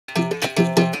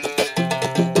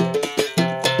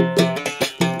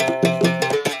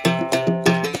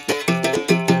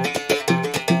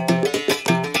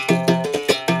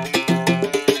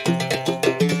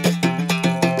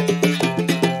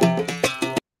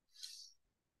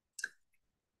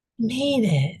Made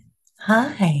it.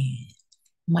 Hi,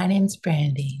 my name's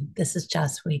Brandy. This is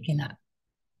Just Waking Up.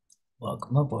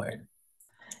 Welcome aboard.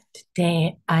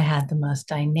 Today, I had the most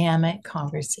dynamic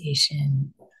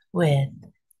conversation with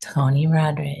Tony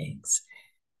Rodrigues,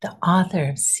 the author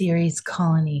of Ceres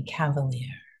Colony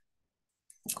Cavalier.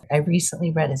 I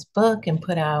recently read his book and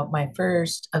put out my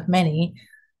first of many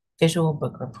visual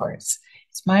book reports.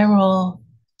 It's my role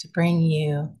to bring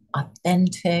you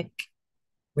authentic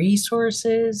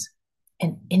resources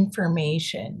and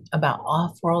information about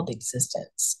off world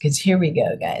existence. Because here we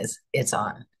go, guys, it's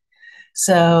on.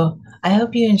 So I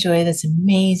hope you enjoy this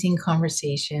amazing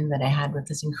conversation that I had with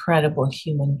this incredible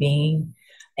human being.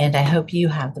 And I hope you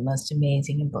have the most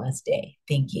amazing and blessed day.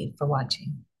 Thank you for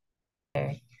watching.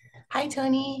 Hi,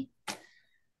 Tony.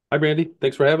 Hi, Brandy.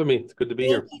 Thanks for having me. It's good to be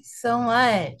Thank here. you so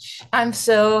much. I'm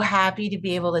so happy to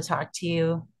be able to talk to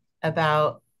you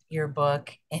about your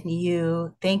book.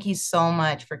 And thank you so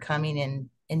much for coming in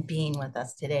and being with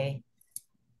us today.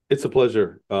 It's a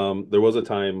pleasure. There was a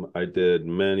time I did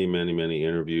many, many, many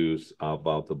interviews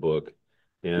about the book,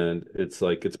 and it's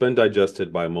like it's been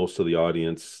digested by most of the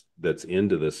audience that's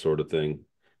into this sort of thing.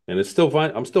 And it's still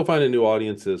fine. I'm still finding new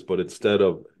audiences, but instead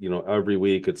of, every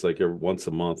week, it's like every once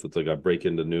a month. It's like I break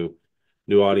into new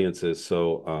audiences.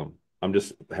 So I'm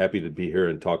just happy to be here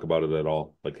and talk about it at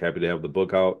all. Like happy to have the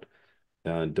book out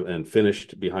and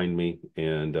finished behind me,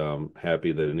 and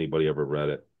happy that anybody ever read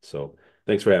it. So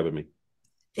thanks for having me.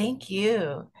 Thank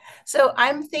you. So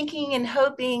I'm thinking and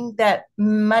hoping that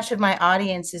much of my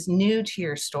audience is new to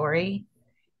your story,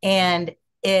 and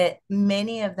it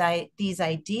many of these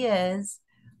ideas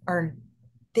are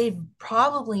they've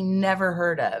probably never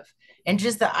heard of. And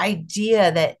just the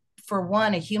idea that, for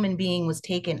one, a human being was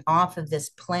taken off of this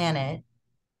planet,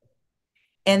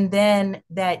 and then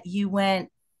that you went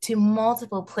to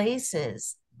multiple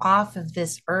places off of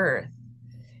this earth.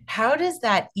 How does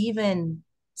that even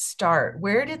start?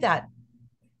 Where did that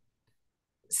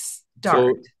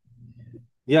start? So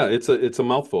yeah, it's a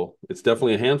mouthful. It's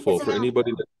definitely a handful It's a for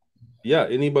anybody mouthful. that, yeah,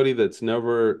 anybody that's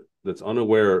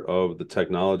unaware of the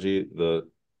technology, I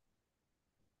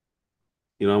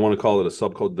want to call it a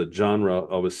subcode, the genre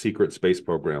of a secret space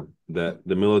program that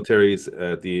the militaries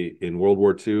in World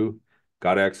War II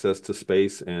got access to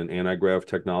space and anti-grav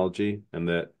technology, and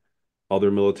that other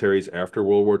militaries after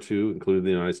World War II, including the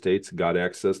United States, got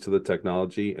access to the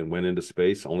technology and went into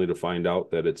space only to find out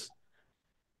that it's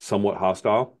somewhat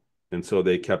hostile. And so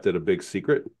they kept it a big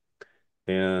secret.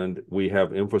 And we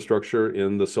have infrastructure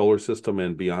in the solar system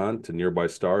and beyond to nearby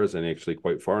stars and actually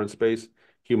quite far in space,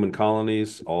 human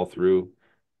colonies all through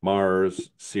Mars,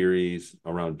 Ceres,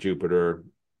 around Jupiter,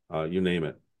 you name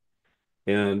it.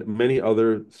 And many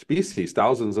other species,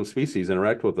 thousands of species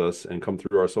interact with us and come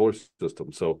through our solar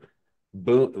system. So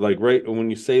boom, like right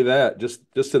when you say that,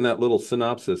 just in that little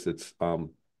synopsis, it's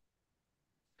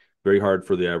very hard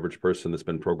for the average person that's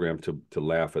been programmed to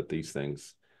laugh at these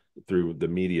things through the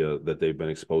media that they've been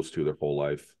exposed to their whole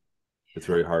life. It's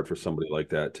very hard for somebody like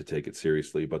that to take it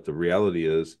seriously. But the reality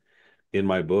is, in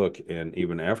my book, and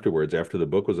even afterwards, after the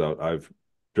book was out, I've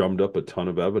drummed up a ton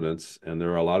of evidence, and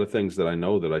there are a lot of things that I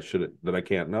know that I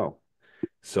can't know.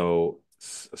 So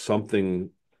something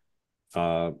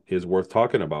is worth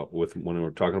talking about with when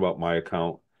we're talking about my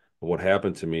account of what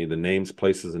happened to me, the names,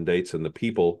 places, and dates, and the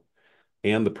people,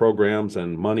 and the programs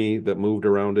and money that moved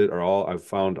around it are all I've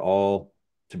found all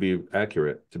to be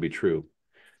accurate, to be true.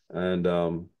 And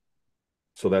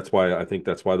so that's why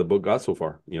the book got so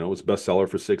far. It was bestseller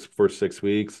for first 6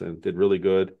 weeks and did really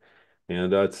good.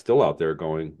 And it's still out there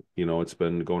going. It's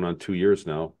been going on 2 years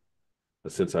now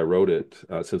since I wrote it,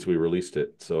 since we released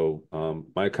it. So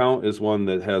my account is one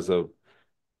that has a,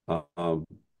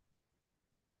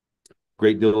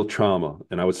 great deal of trauma.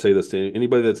 And I would say this to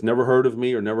anybody that's never heard of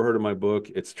me or never heard of my book.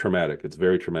 It's traumatic. It's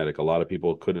very traumatic. A lot of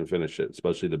people couldn't finish it,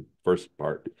 especially the first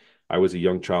part. I was a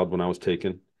young child when I was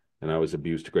taken, and I was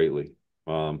abused greatly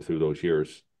through those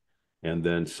years, and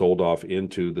then sold off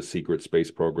into the secret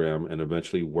space program and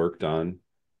eventually worked on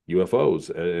UFOs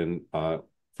and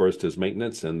first as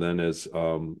maintenance and then as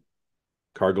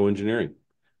cargo engineering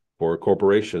for a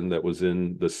corporation that was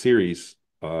in the Ceres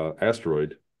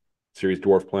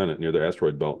dwarf planet near the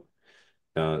asteroid belt,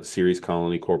 Ceres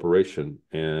Colony Corporation.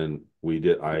 And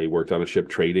I worked on a ship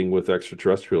trading with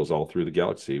extraterrestrials all through the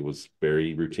galaxy. It was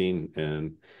very routine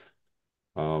and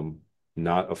um,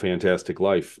 not a fantastic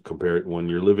life compared when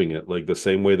you're living it, like the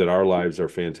same way that our lives are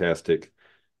fantastic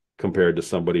compared to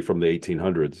somebody from the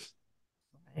 1800s.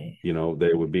 Right.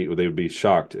 They would be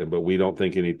shocked, but we don't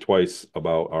think any twice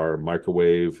about our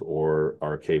microwave or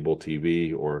our cable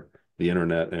TV or the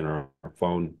internet and our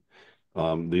phone.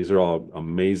 These are all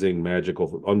amazing,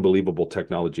 magical, unbelievable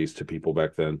technologies to people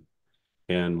back then.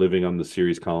 And living on the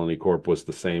Ceres Colony Corp was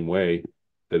the same way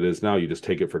that it is now. You just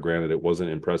take it for granted. It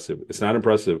wasn't impressive. It's not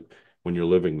impressive when you're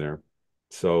living there.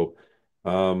 So,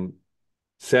 um,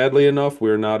 sadly enough,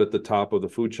 we're not at the top of the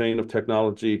food chain of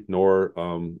technology, nor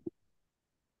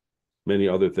many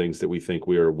other things that we think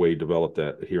we are way developed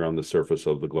at here on the surface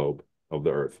of the globe, of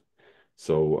the earth.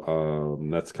 So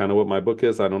that's kind of what my book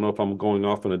is. I don't know if I'm going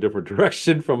off in a different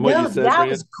direction from what you No, said, that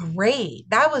Rand. was great.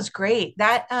 That was great.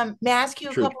 That may I ask you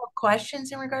a Truth. couple of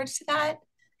questions in regards to that?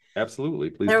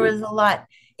 Absolutely. Please There do. was a lot.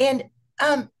 And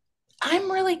I'm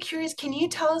really curious. Can you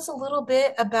tell us a little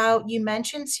bit about, you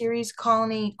mentioned Ceres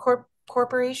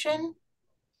Corporation?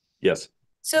 Yes.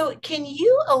 So can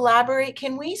you elaborate?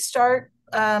 Can we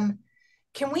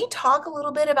talk a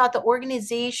little bit about the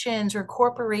organizations or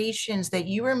corporations that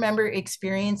you remember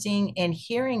experiencing and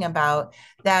hearing about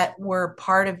that were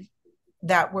part of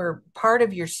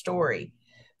your story?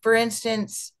 For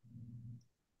instance,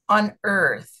 on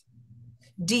Earth,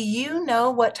 do you know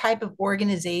what type of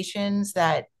organizations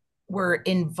that were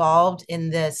involved in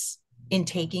this, in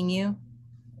taking you?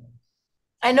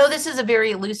 I know this is a very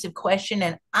elusive question,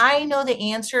 and I know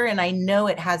the answer, and I know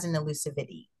it has an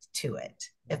elusivity to it,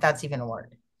 if that's even a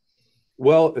word.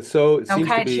 Well, so it I'm seems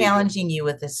to kind of be, challenging you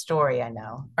with this story, I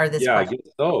know, or this yeah, I question.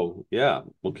 guess so. Yeah.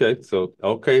 Okay. So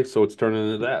it's turning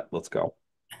into that. Let's go.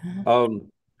 Um,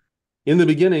 in the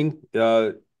beginning,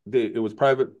 it was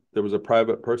private. There was a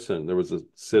private person. There was a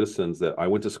citizens that I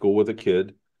went to school with a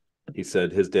kid. He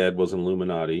said his dad was an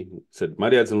Illuminati. He said, my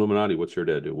dad's an Illuminati. What's your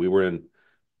dad do? We were in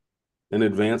an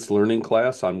advanced learning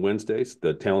class on Wednesdays,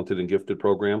 the talented and gifted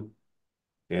program.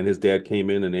 And his dad came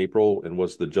in April and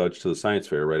was the judge to the science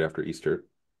fair right after Easter.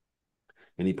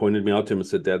 And he pointed me out to him and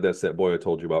said, Dad, that's that boy I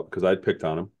told you about, because I'd picked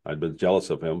on him. I'd been jealous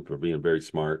of him for being very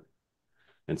smart.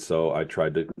 And so I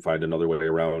tried to find another way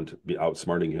around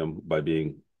outsmarting him by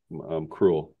being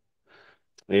cruel.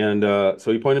 And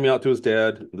so he pointed me out to his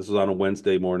dad. This was on a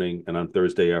Wednesday morning, and on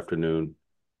Thursday afternoon,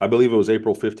 I believe it was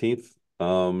April 15th,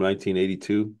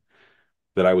 1982,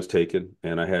 that I was taken.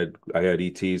 And I had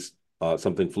ETs.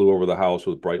 Something flew over the house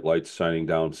with bright lights shining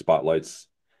down, spotlights,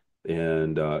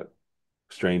 and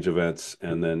strange events,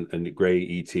 and then a gray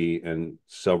ET and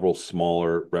several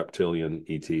smaller reptilian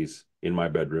ETs in my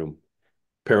bedroom,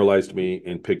 paralyzed me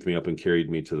and picked me up and carried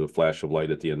me to the flash of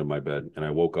light at the end of my bed. And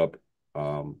I woke up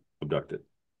abducted.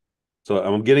 So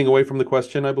I'm getting away from the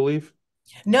question, I believe.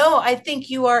 No, I think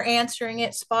you are answering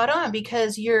it spot on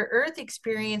because your Earth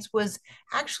experience was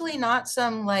actually not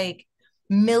some like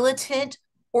militant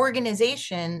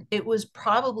organization. It was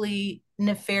probably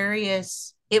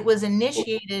nefarious. It was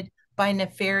initiated by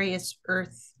nefarious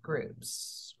Earth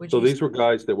groups. Would So you? these were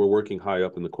guys that were working high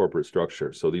up in the corporate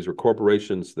structure. So these were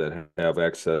corporations that have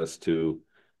access to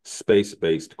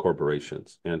space-based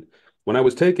corporations. And when I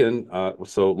was taken,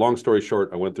 so long story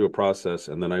short, I went through a process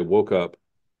and then I woke up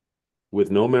with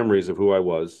no memories of who I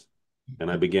was. And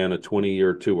I began a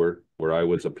 20-year tour where I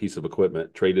was a piece of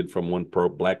equipment traded from one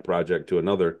black project to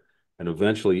another and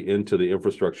eventually into the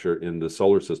infrastructure in the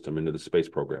solar system, into the space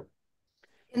program.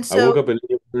 And I woke so, up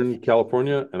in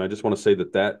California, and I just want to say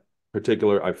that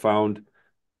particular, I found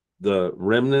the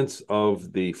remnants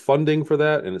of the funding for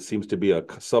that, and it seems to be a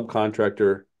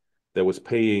subcontractor that was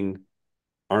paying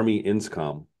Army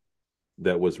INSCOM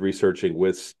that was researching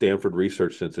with Stanford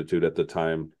Research Institute at the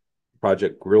time,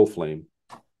 Project Grill Flame,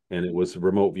 and it was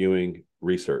remote viewing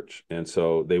research. And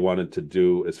so they wanted to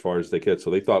do as far as they could.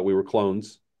 So they thought we were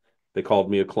clones. They called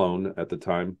me a clone at the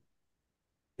time,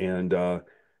 and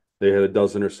they had a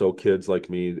dozen or so kids like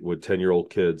me with 10-year-old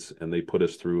kids, and they put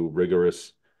us through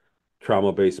rigorous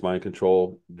trauma-based mind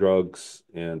control drugs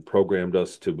and programmed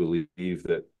us to believe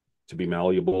that to be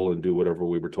malleable and do whatever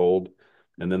we were told.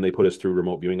 And then they put us through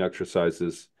remote viewing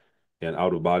exercises and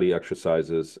out-of-body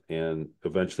exercises and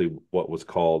eventually what was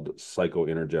called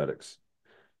psychoenergetics.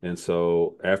 And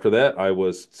so after that, I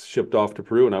was shipped off to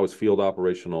Peru and I was field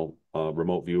operational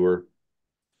remote viewer.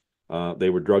 They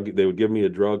would give me a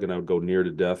drug and I would go near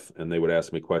to death and they would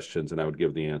ask me questions and I would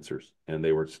give the answers. And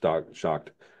they were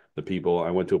shocked. The people,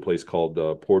 I went to a place called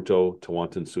Puerto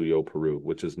Tawantinsuyo, Peru,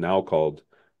 which is now called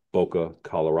Boca,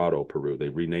 Colorado, Peru. They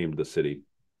renamed the city.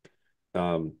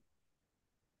 Um,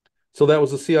 so that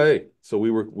was the CIA. So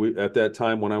we at that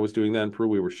time when I was doing that in Peru,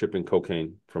 we were shipping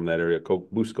cocaine from that area,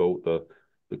 Busco,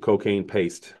 the cocaine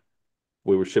paste.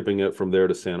 We were shipping it from there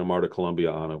to Santa Marta,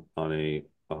 Colombia on a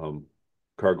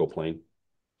cargo plane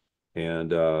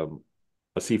and a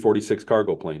C-46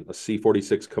 cargo plane, a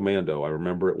C-46 Commando. I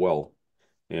remember it well,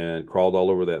 and crawled all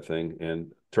over that thing.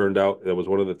 And turned out that was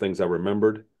one of the things I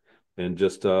remembered. And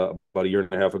just about a year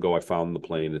and a half ago, I found the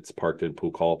plane. It's parked in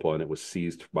Pucallpa, and it was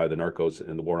seized by the narcos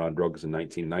in the war on drugs in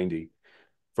 1990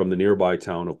 from the nearby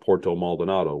town of Porto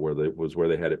Maldonado, where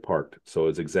they had it parked. So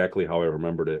it's exactly how I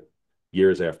remembered it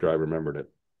years after I remembered it.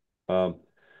 Um,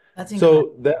 That's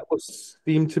incredible. so that was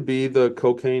seemed to be the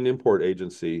cocaine import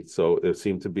agency. So it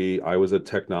seemed to be I was a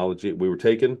technology. We were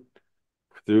taken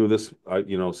through this.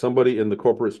 Somebody in the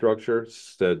corporate structure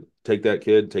said, "Take that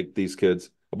kid, take these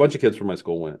kids." A bunch of kids from my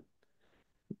school went.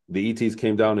 The ETs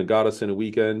came down and got us in a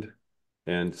weekend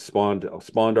and spawned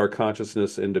our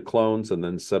consciousness into clones and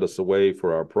then set us away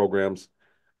for our programs.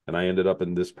 And I ended up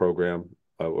in this program,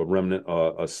 a remnant,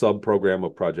 a sub program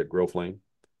of Project Grow Flame,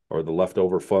 or the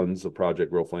leftover funds of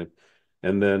Project Grow Flame,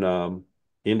 and then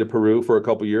into Peru for a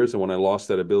couple of years. And when I lost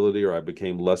that ability, or I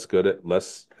became less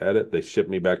at it, they shipped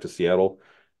me back to Seattle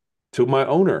to my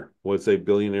owner, was a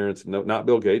billionaire. It's not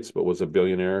Bill Gates, but was a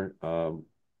billionaire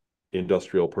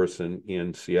industrial person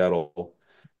in Seattle.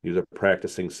 He was a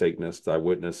practicing Satanist. I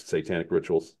witnessed satanic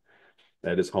rituals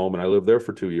at his home, and I lived there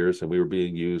for 2 years. And we were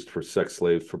being used for sex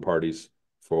slaves for parties,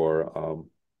 for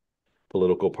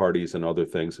political parties and other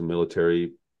things. And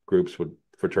military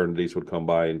fraternities would come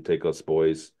by and take us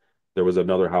boys. There was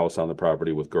another house on the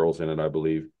property with girls in it, I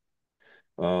believe.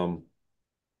 Um,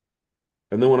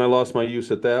 and then when I lost my use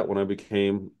at that, when I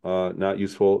became not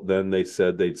useful, then they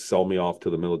said they'd sell me off to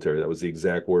the military. That was the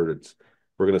exact word.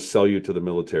 We're going to sell you to the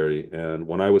military. And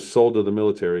when I was sold to the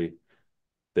military,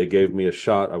 they gave me a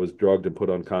shot. I was drugged and put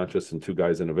unconscious, and two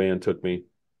guys in a van took me.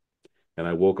 And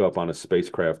I woke up on a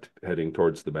spacecraft heading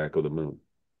towards the back of the moon.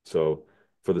 So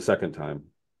for the second time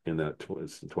in that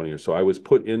 20 years. So I was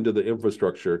put into the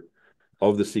infrastructure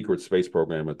of the secret space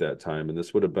program at that time. And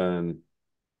this would have been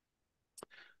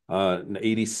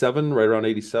 87, right around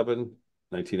 87,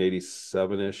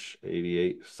 1987-ish,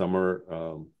 88, summer,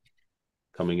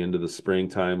 coming into the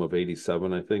springtime of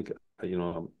 87, I think.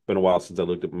 It's been a while since I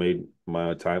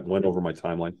went over my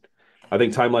timeline. I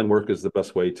think timeline work is the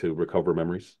best way to recover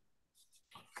memories.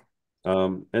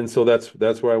 And so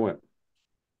that's where I went.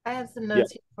 I have some Yeah.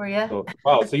 notes here for you. So,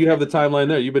 wow. So you have the timeline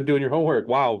there. You've been doing your homework.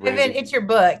 Wow, Brandy. It's your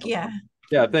book. Yeah.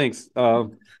 Yeah, thanks.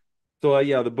 So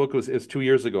the book it's 2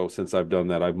 years ago since I've done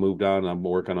that. I've moved on. I'm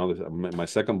working on my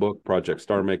second book, Project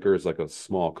Star Maker, is like a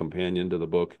small companion to the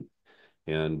book,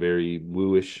 and very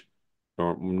wooish,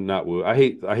 or not woo. I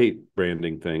hate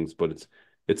branding things, but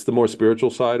it's the more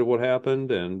spiritual side of what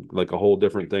happened, and like a whole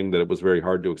different thing that it was very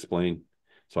hard to explain.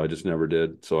 So I just never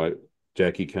did.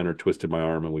 Jackie Kenner twisted my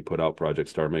arm, and we put out Project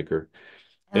Star Maker,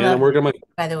 I and I'm love, working on my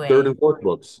by the third way. and fourth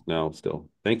books now. Still,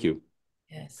 thank you.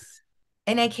 Yes.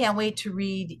 And I can't wait to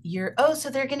read oh, so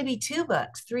there are going to be two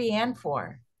books, 3 and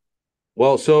 4.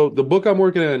 Well, so the book I'm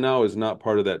working on now is not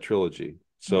part of that trilogy.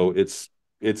 So Mhm.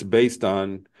 it's based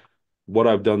on what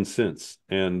I've done since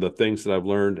and the things that I've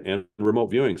learned and remote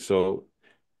viewing. So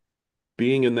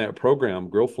being in that program,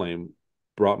 Grill Flame,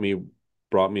 brought me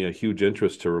a huge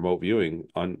interest to remote viewing.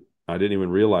 I didn't even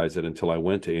realize it until I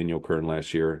went to Annual Kern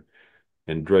last year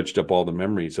and dredged up all the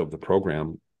memories of the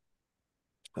program.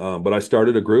 But I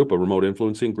started a remote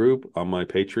influencing group on my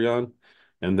Patreon,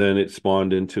 and then it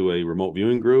spawned into a remote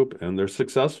viewing group, and they're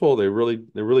successful. They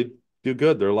really do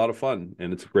good. They're a lot of fun,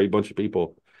 and it's a great bunch of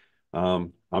people.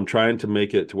 I'm trying to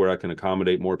make it to where I can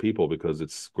accommodate more people because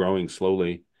it's growing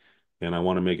slowly, and I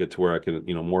want to make it to where I can,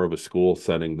 more of a school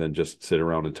setting than just sit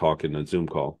around and talk in a Zoom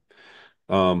call.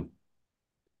 Um,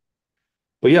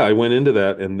 but yeah, I went into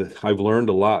that, and I've learned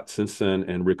a lot since then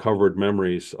and recovered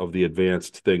memories of the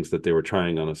advanced things that they were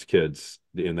trying on us kids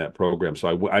in that program.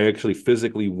 So I actually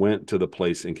physically went to the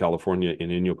place in California in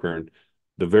Inyokern,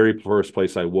 the very first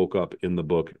place I woke up in the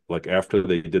book, like after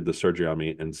they did the surgery on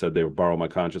me and said they would borrow my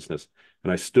consciousness.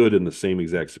 And I stood in the same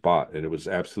exact spot, and it was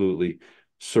absolutely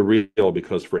surreal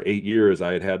because for 8 years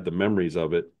I had had the memories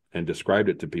of it and described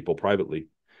it to people privately.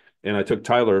 And I took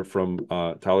Tyler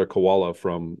Koala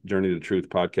from Journey to Truth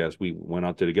podcast. We went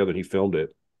out there together, and he filmed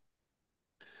it,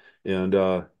 and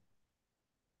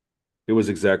it was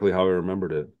exactly how I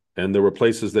remembered it. And there were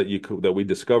places that we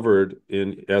discovered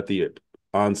at the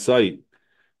on site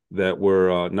that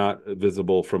were not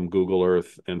visible from Google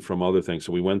Earth and from other things.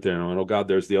 So we went there and I went, oh God,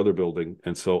 there's the other building.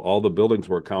 And so all the buildings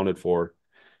were accounted for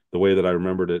the way that I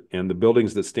remembered it. And the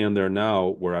buildings that stand there now,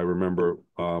 where I remember,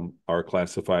 are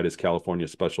classified as California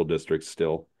special districts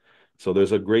still. So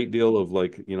there's a great deal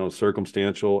of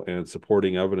circumstantial and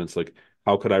supporting evidence. Like,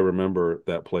 how could I remember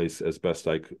that place as best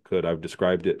I could? I've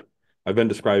described it. I've been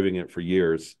describing it for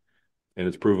years, and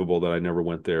it's provable that I never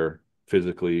went there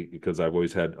physically because I've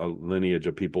always had a lineage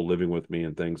of people living with me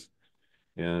and things.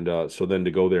 And so then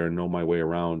to go there and know my way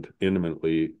around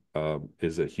intimately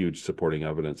is a huge supporting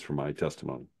evidence for my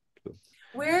testimony.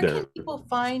 Where can There. people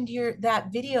find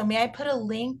that video? May I put a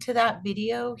link to that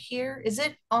video here? Is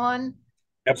it on?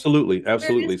 Absolutely, Where is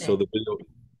absolutely. So it? the video,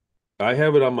 I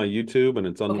have it on my YouTube, and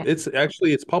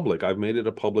Okay. it's public. I've made it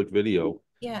a public video,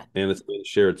 Yeah. and it's been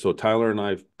shared. So Tyler and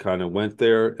I kind of went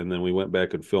there, and then we went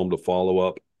back and filmed a follow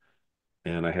up,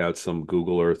 and I had some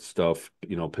Google Earth stuff,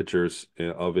 pictures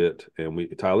of it,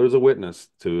 and Tyler's a witness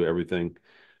to everything.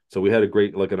 So we had a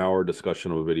great, like, an hour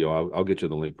discussion of a video. I'll get you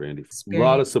the link, Brandy. A lot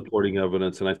Experience. of supporting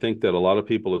evidence, and I think that a lot of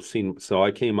people have seen. So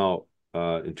I came out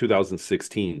in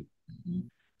 2016. Mhm.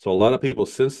 So a lot of people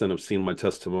since then have seen my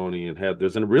testimony and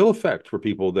there's a real effect for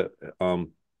people that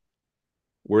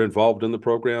were involved in the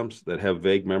programs that have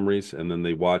vague memories, and then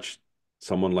they watch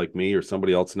someone like me or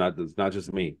somebody else. It's not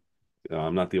just me.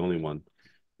 I'm not the only one.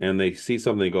 And they see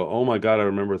something, they go, "Oh my God, I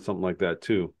remember something like that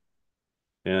too,"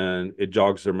 and it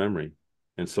jogs their memory.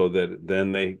 And so that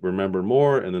then they remember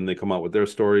more, and then they come out with their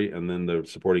story, and then the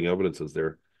supporting evidence is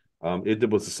there. It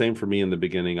was the same for me in the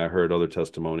beginning. I heard other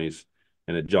testimonies,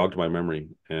 and it jogged my memory.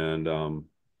 And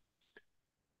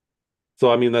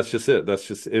so, I mean, that's just it.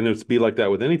 And it's be like that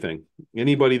with anything.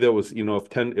 Anybody that was,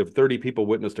 if 30 people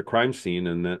witnessed a crime scene,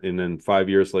 and then 5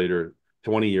 years later,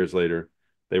 20 years later,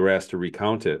 they were asked to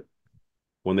recount it.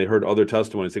 When they heard other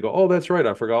testimonies, they go, "Oh, that's right.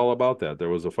 I forgot all about that. There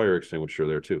was a fire extinguisher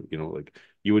there too." Like,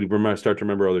 you would start to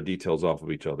remember other details off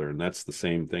of each other. And that's the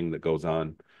same thing that goes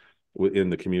on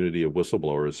in the community of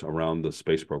whistleblowers around the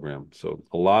space program. So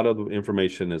a lot of the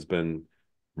information has been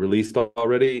released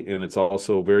already, and it's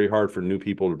also very hard for new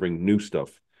people to bring new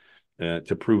stuff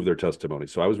to prove their testimony.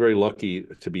 So I was very lucky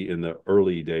to be in the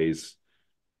early days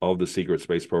of the secret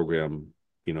space program,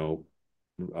 you know,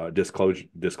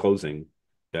 disclosing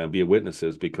and be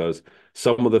witnesses, because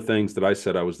some of the things that I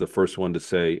said, I was the first one to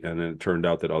say, and then it turned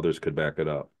out that others could back it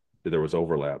up. There was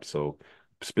overlap. So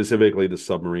specifically the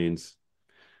submarines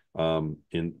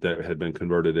in that had been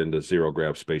converted into zero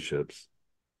grav spaceships.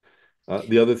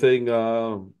 The other thing,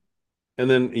 and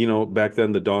then back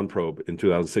then the Dawn probe in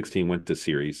 2016 went to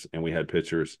Ceres, and we had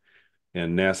pictures,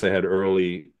 and NASA had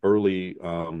early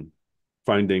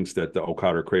findings that the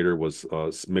Okator crater was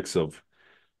a mix of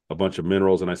a bunch of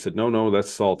minerals. And I said, no, that's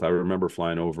salt. I remember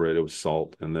flying over it. It was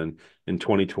salt. And then in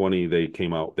 2020, they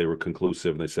came out, they were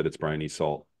conclusive, and they said it's briny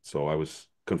salt. So I was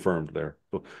confirmed there.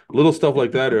 So little stuff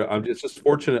like that. I'm just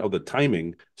fortunate of the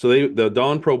timing. So the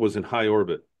Dawn probe was in high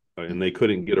orbit, and they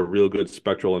couldn't get a real good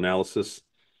spectral analysis.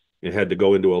 It had to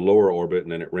go into a lower orbit,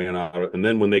 and then it ran out. And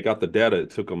then when they got the data, it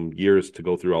took them years to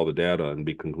go through all the data and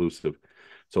be conclusive.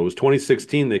 So it was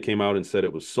 2016, they came out and said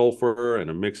it was sulfur and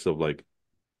a mix of like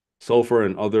sulfur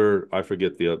and other, I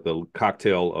forget the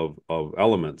cocktail of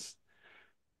elements.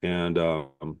 And a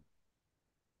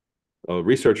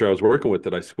researcher I was working with,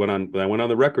 that I went on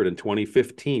the record in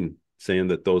 2015 saying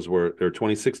that those were, or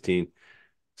 2016,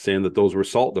 saying that those were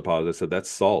salt deposits. I said,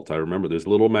 that's salt. I remember there's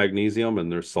little magnesium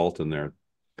and there's salt in there.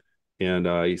 And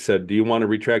he said, do you want to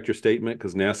retract your statement?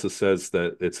 Because NASA says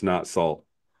that it's not salt.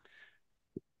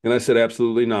 And I said,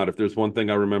 absolutely not. If there's one thing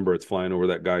I remember, it's flying over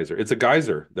that geyser. It's a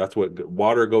geyser. That's what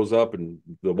water goes up, and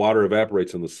the water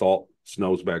evaporates and the salt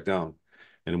snows back down.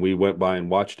 And we went by and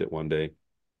watched it one day.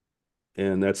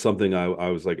 And that's something I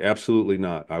was like, absolutely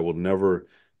not. I will never,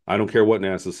 I don't care what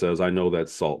NASA says. I know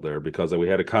that's salt there, because we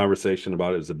had a conversation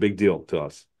about it. It was a big deal to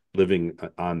us living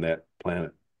on that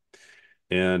planet.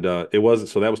 And it wasn't,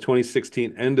 so that was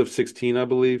 2016, end of 16, I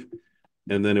believe.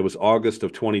 And then it was August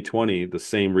of 2020, the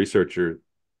same researcher,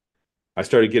 I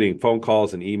started getting phone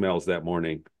calls and emails that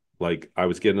morning. Like, I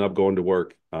was getting up, going to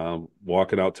work,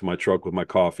 walking out to my truck with my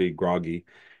coffee, groggy,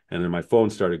 and then my phone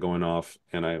started going off,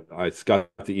 and I got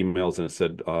the emails, and it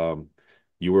said,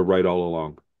 "You were right all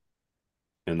along."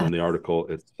 And then the article,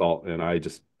 it's all, and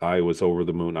I was over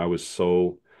the moon. I was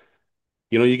so,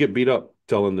 you get beat up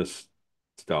telling this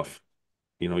stuff,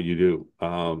 you do,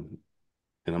 and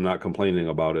I'm not complaining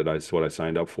about it. It's what I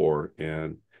signed up for,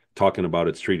 and talking about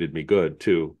it's treated me good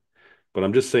too. But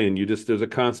I'm just saying, there's a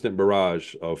constant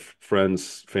barrage of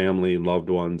friends, family, loved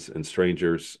ones, and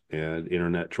strangers and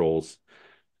internet trolls.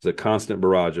 There's a constant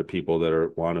barrage of people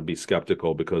that want to be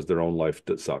skeptical because their own life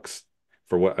sucks.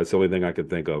 That's the only thing I can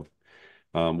think of.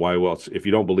 Why else? If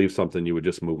you don't believe something, you would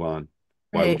just move on.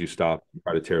 Why would Right. you stop and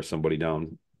try to tear somebody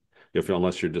down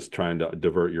unless you're just trying to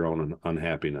divert your own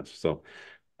unhappiness? So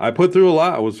I put through a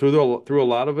lot. I was through a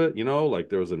lot of it. Like,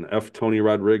 there was an Tony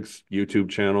Rodrigues YouTube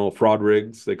channel, Fraud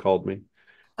Rigs, they called me.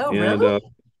 Oh, And really?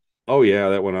 oh yeah,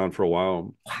 that went on for a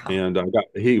while. Wow. And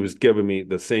he was giving me,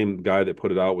 the same guy that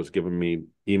put it out was giving me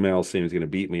emails saying he's going to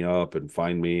beat me up and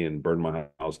find me and burn my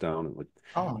house down. And like,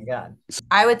 Oh my God.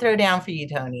 I would throw down for you,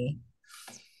 Tony.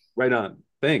 right on.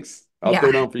 Thanks. I'll throw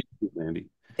Yeah. down for you, Andy.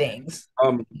 things.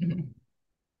 Um,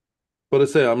 but I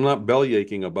say I'm not belly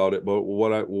aching about it, but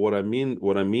what I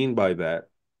mean by that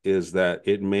is that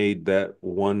it made that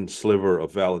one sliver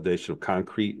of validation, of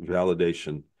concrete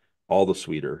validation, all the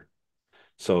sweeter.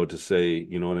 So to say,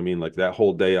 you know what I mean? Like that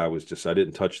whole day, I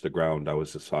didn't touch the ground. I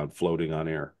was just on floating on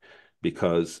air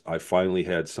because I finally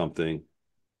had something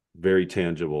very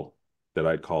tangible that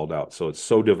I'd called out. So it's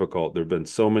so difficult. There've been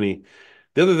so many.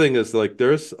 The other thing is like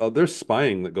there's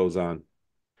spying that goes on.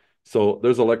 So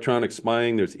there's electronic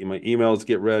spying. There's my emails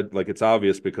get read. Like it's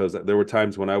obvious because there were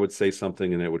times when I would say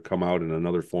something and it would come out in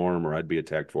another form or I'd be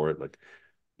attacked for it. Like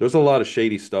there's a lot of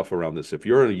shady stuff around this. If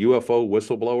you're a UFO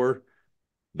whistleblower,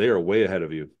 they are way ahead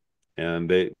of you. And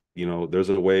there's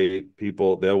a way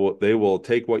people they will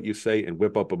take what you say and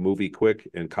whip up a movie quick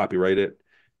and copyright it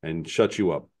and shut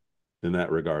you up in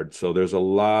that regard. So there's a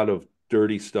lot of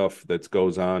dirty stuff that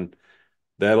goes on.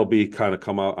 That'll be kind of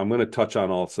come out. I'm going to touch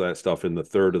on all of that stuff in the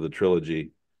third of the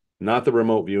trilogy, not the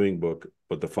remote viewing book,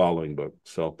 but the following book.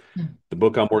 So the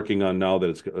book I'm working on now that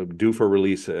is due for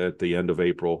release at the end of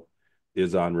April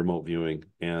is on remote viewing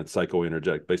and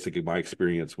psychoenergetic, basically my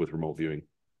experience with remote viewing.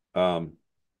 Um,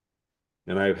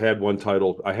 and I had one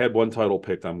title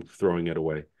picked. I'm throwing it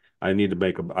away. I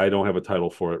don't have a title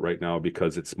for it right now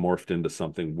because it's morphed into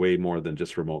something way more than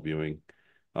just remote viewing.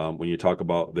 When you talk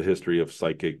about the history of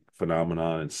psychic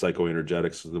phenomena and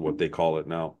psychoenergetics is what they call it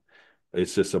now,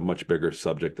 it's just a much bigger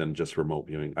subject than just remote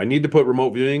viewing. I need to put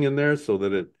remote viewing in there so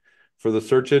that for the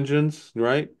search engines,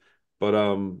 right? But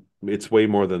it's way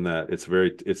more than that. It's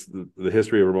the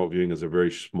history of remote viewing is a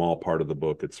very small part of the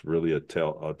book. It's really a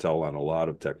tell on a lot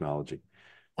of technology.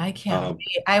 I can't Um,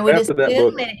 wait. I would After assume that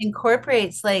book, it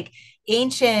incorporates like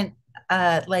ancient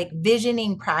like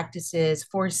visioning practices,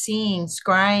 foreseeing,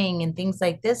 scrying, and things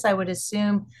like this. I would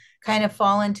assume kind of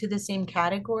fall into the same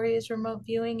category as remote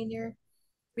viewing in your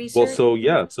well, research. so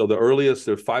yeah, so the earliest,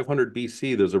 there's 500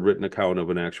 BC, there's a written account of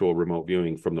an actual remote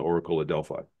viewing from the Oracle of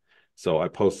Delphi. So I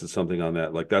posted something on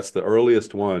that. Like that's the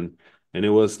earliest one. And it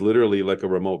was literally like a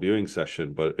remote viewing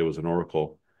session, but it was an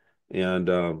Oracle. And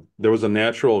there was a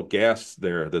natural gas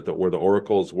there where the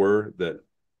oracles were that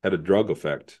had a drug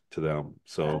effect to them.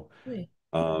 So Really?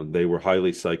 they were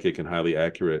highly psychic and highly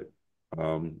accurate.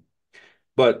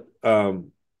 But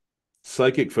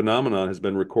psychic phenomenon has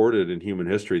been recorded in human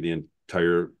history, the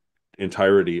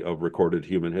entirety of recorded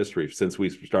human history. Since we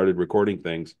started recording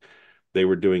things, they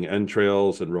were doing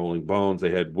entrails and rolling bones.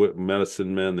 They had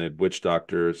medicine men, they had witch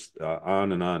doctors,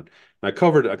 on and on. And I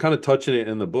kind of touching it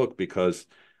in the book because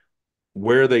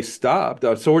where they stopped.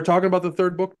 So we're talking about the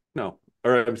third book now,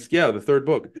 or yeah, the third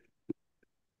book.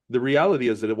 The reality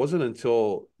is that it wasn't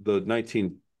until the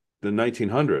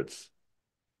 1900s,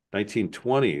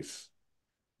 1920s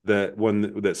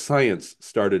that science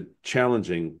started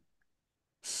challenging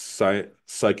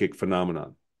psychic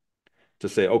phenomenon to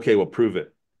say, okay, well, prove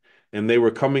it. And they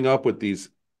were coming up with these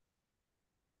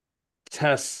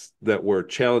tests that were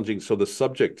challenging. So the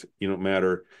subject,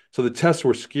 matter. So the tests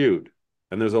were skewed.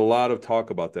 And there's a lot of talk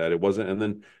about that. It wasn't. And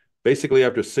then basically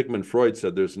after Sigmund Freud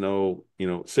said there's no,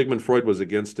 Sigmund Freud was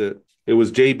against it. It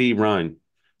was J.B. Rhine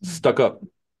stuck up.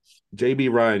 J.B.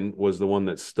 Rhine was the one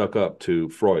that stuck up to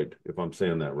Freud, if I'm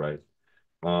saying that right.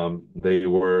 They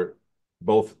were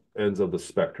both ends of the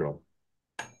spectrum.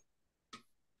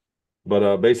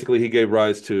 But basically, he gave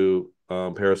rise to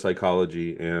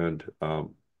parapsychology, and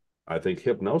I think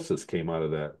hypnosis came out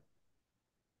of that.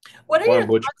 What are Well, your I'm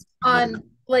butchering thoughts the name. on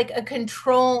like a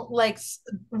control, like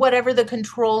whatever the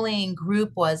controlling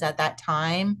group was at that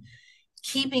time,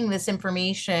 keeping this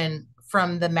information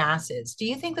from the masses? Do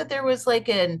you think that there was like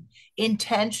an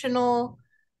intentional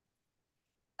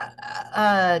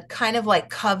kind of like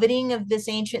coveting of this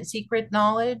ancient secret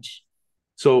knowledge?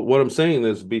 So what I'm saying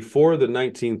is, before the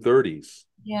 1930s,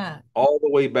 Yeah. all the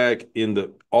way back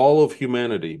in all of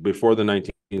humanity before the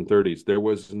 1930s, there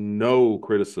was no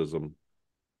criticism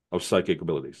of psychic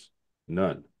abilities,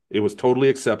 none. It was totally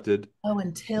accepted. Oh,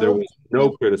 There until was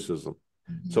no criticism.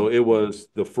 So Mhm. it was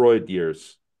the Freud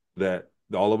years that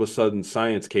all of a sudden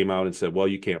science came out and said, well,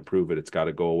 you can't prove it. It's got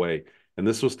to go away. And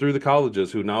this was through the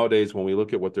colleges who nowadays, when we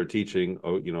look at what they're teaching,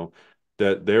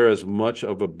 that they're as much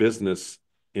of a business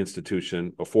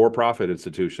institution, a for-profit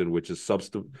institution,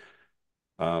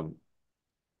 um,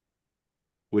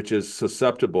 which is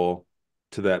susceptible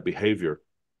to that behavior,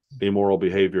 immoral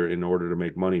behavior, in order to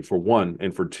make money, for one,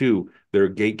 and for two, they're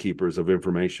gatekeepers of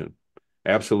information.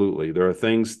 Absolutely. There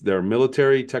are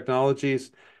military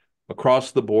technologies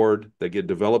across the board that get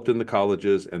developed in the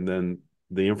colleges, and then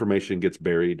the information gets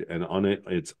buried and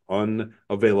it's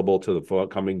unavailable to the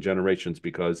coming generations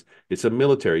because it's a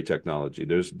military technology.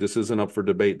 This isn't up for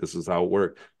debate. This is how it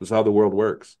works. This is how the world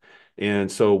works.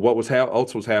 And so what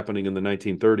else was happening in the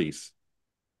 1930s?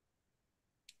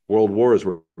 World wars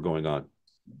were going on.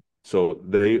 So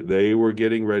they were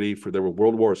getting ready for there were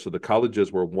world wars. So the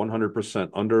colleges were 100%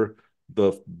 under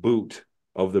the boot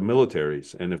of the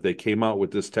militaries. And if they came out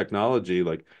with this technology,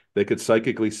 like they could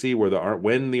psychically see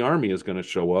when the army is going to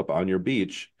show up on your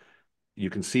beach, you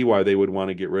can see why they would want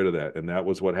to get rid of that. And that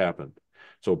was what happened.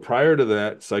 So prior to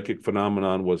that, psychic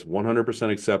phenomenon was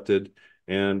 100% accepted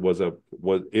and was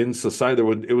in society.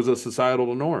 It was a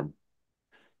societal norm.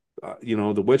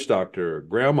 The witch doctor,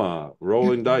 grandma,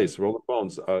 rolling dice, rolling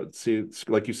bones, see,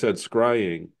 like you said,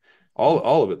 scrying,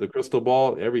 all of it, the crystal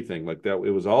ball, everything like that.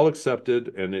 It was all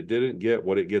accepted, and it didn't get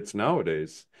what it gets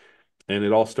nowadays. And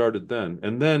it all started then.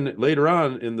 And then later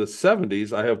on in the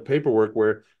 70s, I have paperwork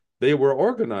where they were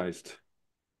organized.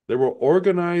 There were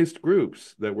organized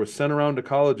groups that were sent around to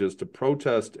colleges to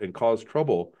protest and cause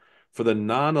trouble for the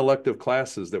non-elective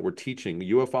classes that were teaching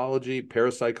ufology,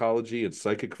 parapsychology, and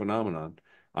psychic phenomenon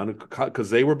because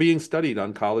they were being studied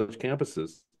on college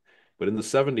campuses. But in the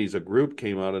 70s, a group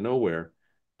came out of nowhere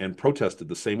and protested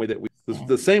the same way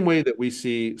that we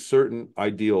see certain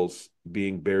ideals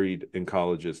being buried in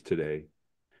colleges today.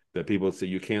 That people say,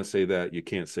 you can't say that, you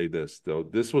can't say this. Though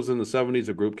this was in the 70s,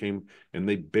 a group came and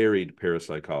they buried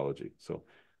parapsychology. So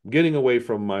I'm getting away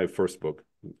from my first book,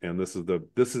 and this is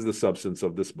the substance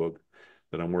of this book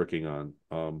that I'm working on.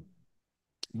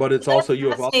 But it's also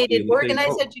ufology.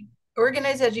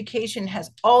 Organized education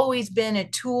has always been a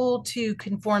tool to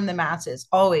conform the masses,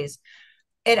 always.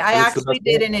 And I actually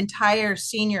did an entire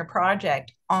senior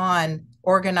project on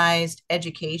organized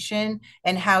education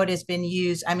and how it has been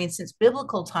used. I mean, since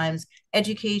biblical times,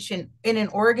 education in an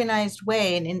organized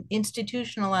way, in an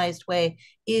institutionalized way,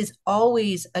 is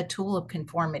always a tool of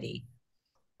conformity.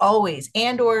 Always,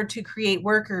 and or to create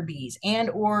worker bees, and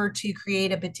or to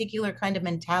create a particular kind of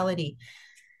mentality.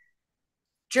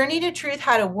 Journey to Truth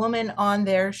had a woman on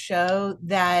their show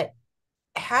that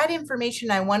had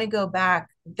information. I want to go back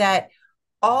that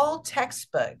all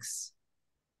textbooks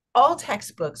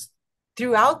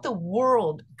throughout the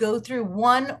world go through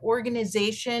one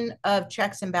organization of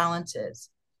checks and balances.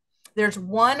 There's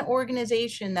one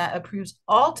organization that approves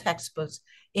all textbooks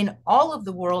in all of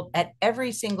the world at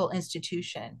every single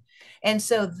institution. And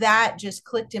so that just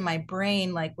clicked in my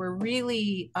brain. Like we're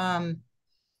really,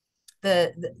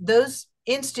 those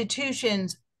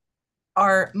institutions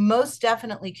are most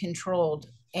definitely controlled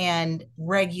and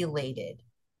regulated.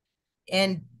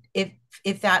 And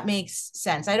if that makes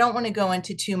sense, I don't want to go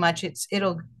into too much.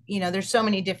 There's so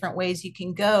many different ways you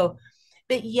can go,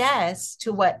 but yes,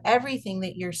 to what everything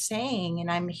that you're saying,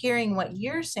 and I'm hearing what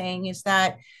you're saying is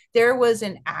that there was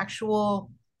an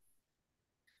actual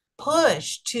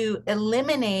push to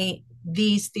eliminate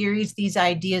these theories, these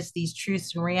ideas, these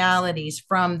truths and realities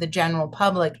from the general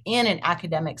public in an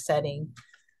academic setting.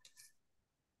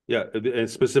 Yeah, and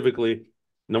specifically,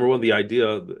 number one, the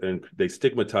idea, and they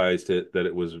stigmatized it, that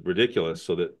it was ridiculous,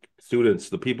 so that students,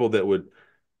 the people that would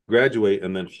graduate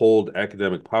and then hold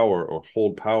academic power or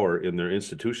hold power in their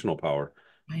institutional power,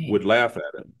 right, would laugh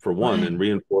at it, for one, right, and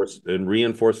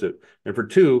reinforce it. And for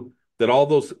two, that all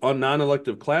those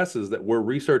non-elective classes that were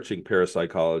researching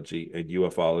parapsychology and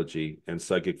ufology and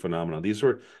psychic phenomena,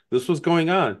 this was going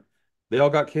on, they all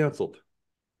got canceled.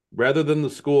 Rather than the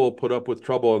school put up with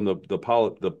trouble and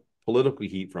the political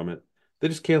heat from it, they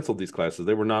just canceled these classes.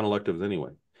 They were non-electives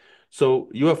anyway. So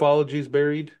ufology is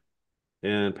buried,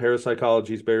 and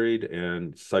parapsychology is buried,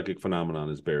 and psychic phenomenon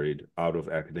is buried out of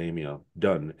academia,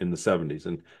 done in the 70s.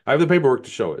 And I have the paperwork to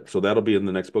show it, so that'll be in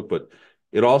the next book. But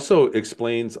it also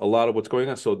explains a lot of what's going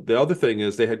on. So the other thing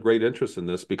is they had great interest in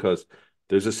this because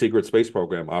there's a secret space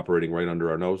program operating right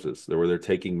under our noses. They're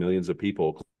taking millions of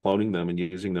people, cloning them and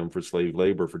using them for slave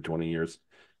labor for 20 years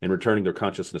and returning their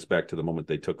consciousness back to the moment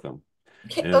they took them.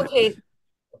 Okay.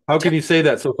 How can you say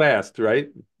that so fast, right?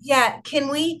 Yeah. Can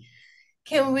we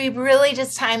really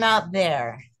just time out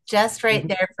there, just right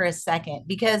there for a second?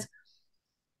 Because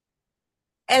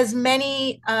as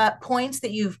many points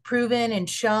that you've proven and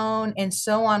shown and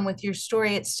so on with your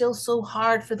story, it's still so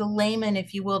hard for the layman,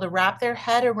 if you will, to wrap their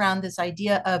head around this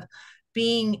idea of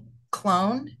being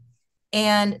cloned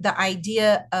and the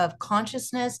idea of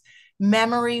consciousness,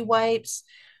 memory wipes.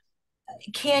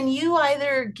 Can you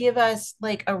either give us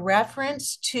like a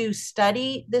reference to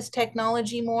study this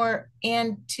technology more,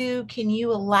 and two, can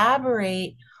you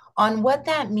elaborate on what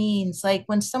that means? Like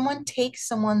when someone takes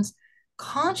someone's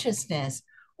consciousness,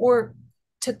 or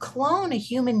to clone a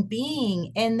human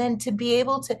being and then to be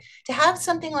able to have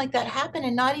something like that happen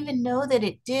and not even know that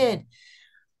it did.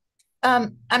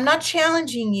 I'm not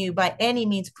challenging you by any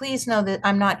means. Please know that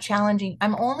I'm not challenging.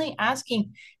 I'm only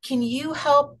asking, can you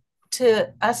help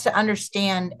to us to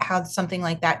understand how something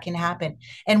like that can happen?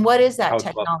 And what is that how it's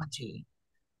technology?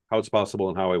 how it's possible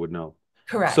and how I would know.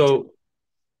 Correct. So,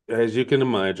 as you can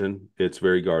imagine, it's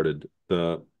very guarded.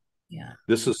 The Yeah.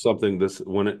 This is something this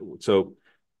when it so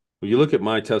when you look at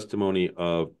my testimony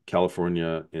of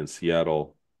California and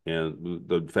Seattle and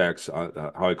the facts,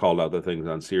 how I called out the things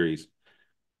on Ceres,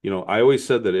 I always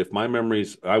said that if my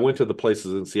memories, I went to the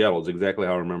places in Seattle, it's exactly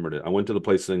how I remembered it. I went to the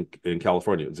places in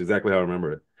California, it's exactly how I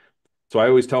remember it. So I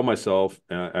always tell myself,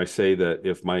 I say that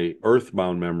if my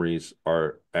earthbound memories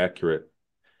are accurate,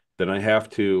 then I have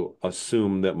to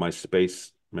assume that my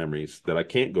space memories that I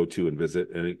can't go to and visit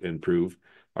and prove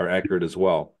are accurate as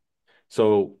well.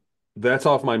 So that's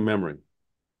off my memory.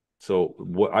 So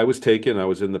what I was taken, I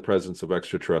was in the presence of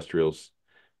extraterrestrials,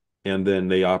 and then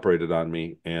they operated on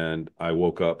me, and I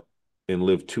woke up and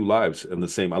lived two lives in the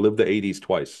same. I lived the 80s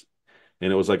twice,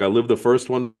 and it was like I lived the first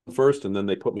one first, and then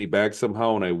they put me back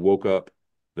somehow, and I woke up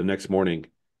the next morning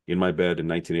in my bed in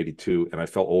 1982, and I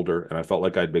felt older, and I felt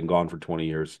like I'd been gone for 20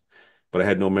 years, but I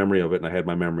had no memory of it, and I had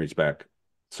my memories back.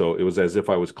 So it was as if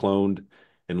I was cloned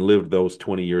and lived those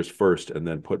 20 years first, and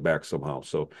then put back somehow.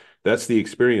 So that's the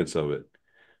experience of it.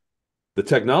 The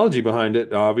technology behind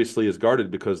it obviously is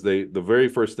guarded because the very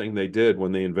first thing they did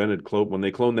when they invented when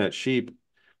they cloned that sheep,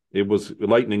 it was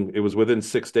lightning. It was within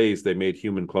 6 days they made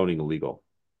human cloning illegal,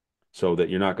 so that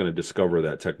you're not going to discover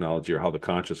that technology or how the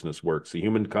consciousness works. The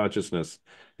human consciousness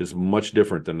is much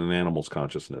different than an animal's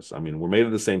consciousness. I mean, we're made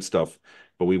of the same stuff,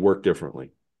 but we work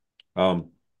differently. Um,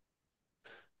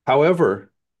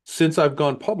 However, since I've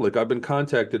gone public, I've been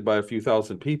contacted by a few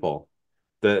thousand people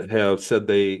that have said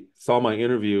they saw my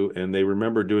interview and they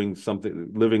remember doing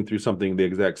something, living through something the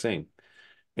exact same.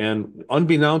 And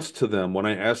unbeknownst to them, when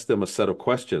I ask them a set of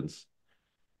questions,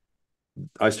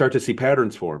 I start to see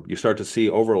patterns form. You start to see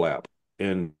overlap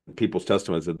in people's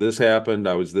testimonies that this happened,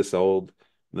 I was this old,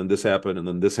 and then this happened, and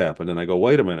then this happened. And I go,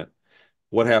 wait a minute,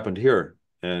 what happened here?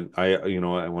 And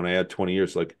when I add 20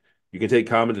 years, like you can take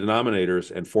common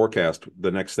denominators and forecast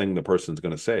the next thing the person's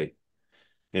going to say.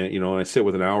 And I sit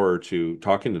with an hour or two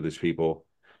talking to these people,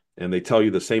 and they tell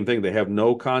you the same thing. They have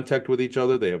no contact with each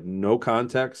other. They have no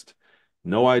context,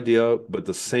 no idea, but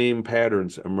the same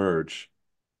patterns emerge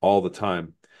all the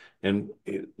time. And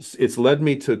it's led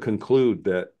me to conclude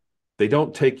that they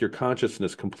don't take your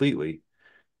consciousness completely,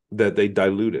 that they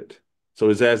dilute it. So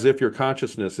it's as if your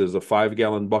consciousness is a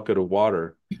 5-gallon bucket of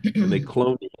water, and they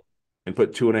clone you and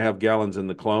put 2.5 gallons in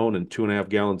the clone and 2.5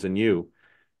 gallons in you,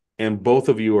 and both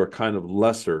of you are kind of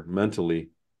lesser mentally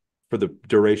for the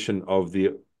duration of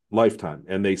the lifetime.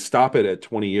 And they stop it at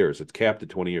 20 years. It's capped at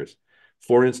 20 years.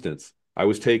 For instance, I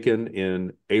was taken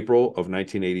in April of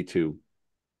 1982.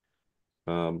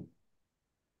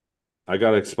 I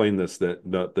got to explain this,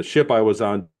 that the ship I was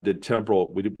on did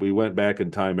temporal. We went back in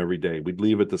time every day. We'd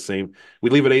leave at 8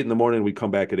 in the morning. We'd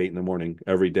come back at 8 in the morning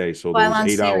every day. So there While was on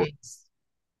 8 hours. series.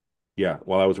 Yeah,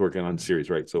 while I was working on Ceres,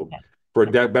 right? So Okay. for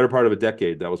a better part of a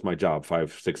decade, that was my job,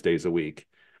 5, 6 days a week.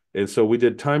 And so we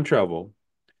did time travel.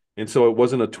 And so it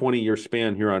wasn't a 20-year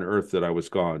span here on Earth that I was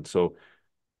gone. So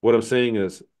what I'm saying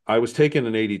is I was taken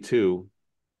in 82,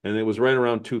 and it was right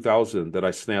around 2000 that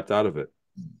I snapped out of it.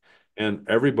 And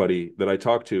everybody that I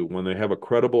talk to, when they have a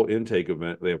credible intake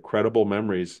event, they have credible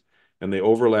memories, and they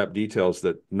overlap details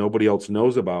that nobody else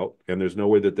knows about, and there's no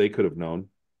way that they could have known.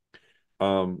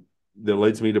 That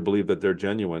leads me to believe that they're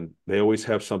genuine. They always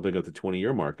have something at the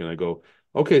 20-year mark. And I go,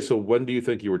 okay, so when do you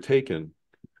think you were taken?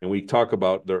 And we talk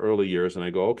about their early years. And I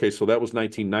go, okay, so that was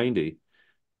 1990.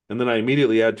 And then I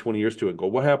immediately add 20 years to it and go,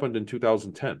 what happened in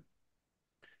 2010?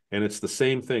 And it's the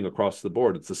same thing across the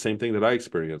board. It's the same thing that I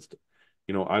experienced.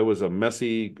 I was a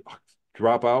messy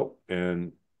dropout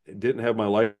and didn't have my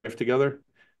life together.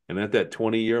 And at that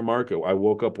 20-year mark, I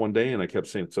woke up one day and I kept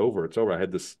saying, it's over, it's over. I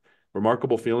had this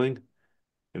remarkable feeling,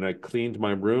 and I cleaned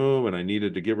my room, and I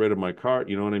needed to get rid of my car.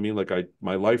 You know what I mean? Like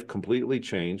my life completely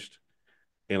changed,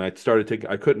 and I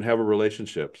couldn't have a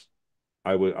relationships.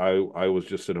 I was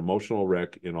just an emotional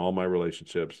wreck in all my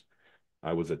relationships.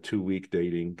 I was a 2-week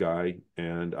dating guy,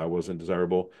 and I wasn't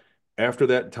desirable. After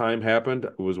that time happened,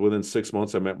 it was within 6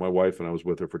 months I met my wife, and I was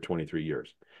with her for 23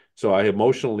 years. So I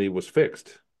emotionally was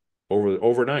fixed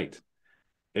overnight.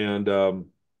 And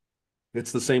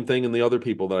it's the same thing in the other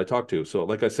people that I talk to. So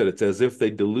like I said, it's as if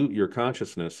they dilute your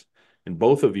consciousness, and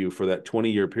both of you for that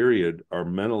 20-year period are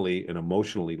mentally and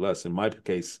emotionally less. In my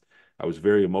case, I was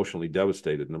very emotionally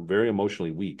devastated, and I'm very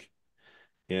emotionally weak.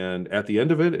 And at the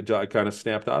end of it, I kind of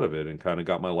snapped out of it and kind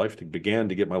of began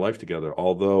to get my life together.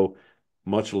 Although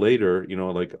much later,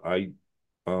 like I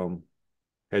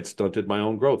had stunted my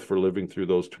own growth for living through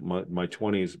my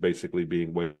 20s, basically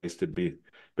being wasted,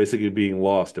 basically being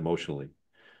lost emotionally.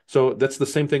 So that's the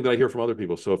same thing that I hear from other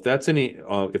people. So if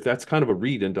that's kind of a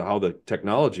read into how the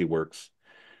technology works,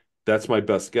 that's my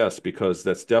best guess, because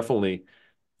that's definitely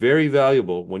very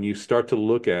valuable when you start to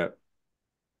look at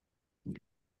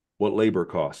what labor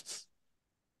costs.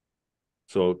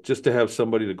 So just to have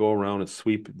somebody to go around and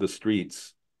sweep the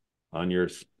streets on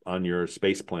your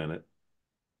space planet,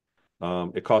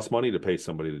 it costs money to pay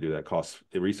somebody to do that. It costs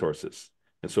resources.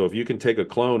 And so if you can take a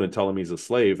clone and tell him he's a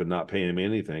slave and not pay him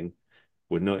anything,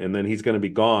 and then he's going to be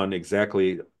gone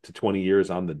exactly to 20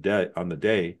 years on the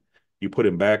day, you put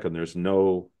him back and there's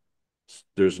no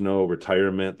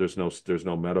retirement, there's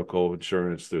no medical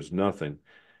insurance, there's nothing.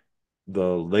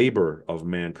 The labor of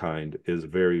mankind is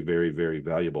very, very, very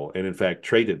valuable, and in fact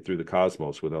traded through the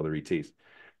cosmos with other ETs.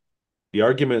 The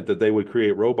argument that they would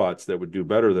create robots that would do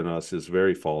better than us is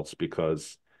very false,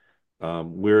 because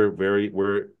we're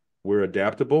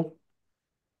adaptable.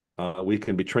 We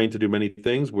can be trained to do many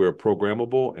things. We're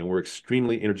programmable, and we're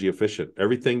extremely energy efficient.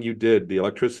 Everything you did, the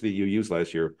electricity you used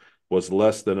last year was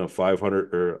less than a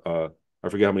 500 or I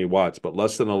forget how many watts, but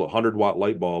less than a 100-watt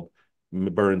light bulb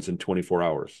burns in 24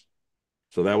 hours.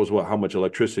 So that was how much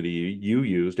electricity you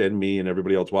used, and me and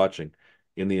everybody else watching,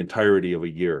 in the entirety of a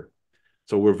year.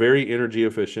 So we're very energy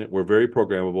efficient. We're very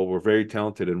programmable. We're very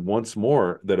talented. And once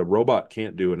more, that a robot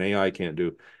can't do, an AI can't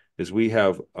do, is we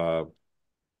have the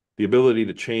ability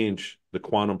to change the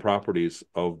quantum properties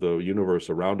of the universe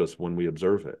around us when we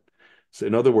observe it. So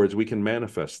in other words, we can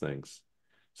manifest things.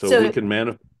 So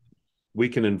we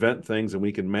can invent things and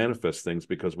we can manifest things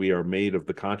because we are made of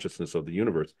the consciousness of the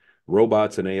universe.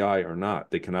 Robots and AI are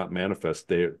not. They cannot manifest.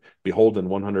 They're beholden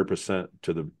 100%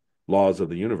 to the laws of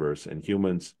the universe, and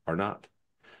humans are not.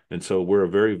 And so we're a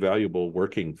very valuable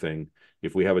working thing.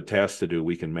 If we have a task to do,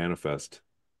 we can manifest.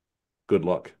 Good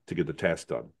luck to get the task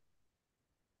done.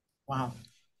 Wow.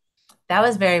 That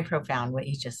was very profound what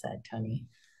you just said, Tony.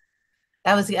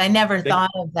 I never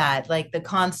thought of that, like the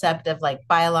concept of like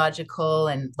biological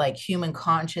and like human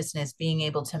consciousness being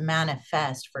able to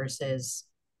manifest versus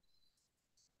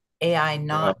AI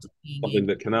not being Something able.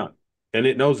 that cannot. And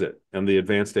it knows it. And the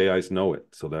advanced AIs know it.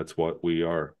 So that's what we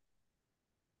are.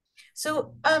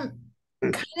 So, kind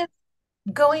of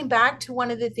going back to one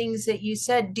of the things that you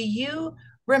said, do you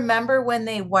remember when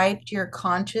they wiped your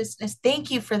consciousness?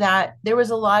 Thank you for that. There was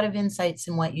a lot of insights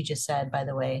in what you just said, by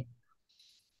the way,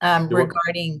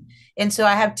 regarding. And so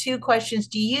I have two questions.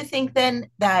 Do you think then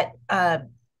that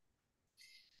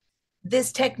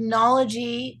this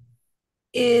technology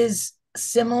is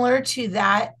similar to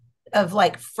that of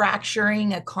like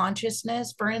fracturing a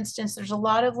consciousness? For instance, there's a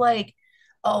lot of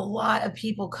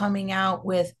people coming out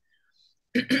with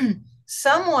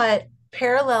somewhat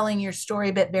paralleling your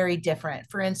story, but very different.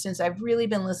 For instance, I've really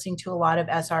been listening to a lot of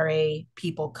SRA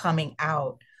people coming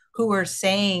out who are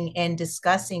saying and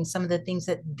discussing some of the things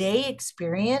that they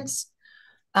experience.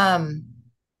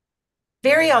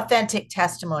 Very authentic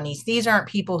testimonies. These aren't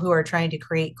people who are trying to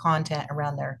create content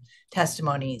around their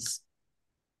testimonies.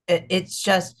 It's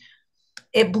just,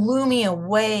 it blew me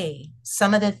away,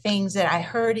 some of the things that I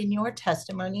heard in your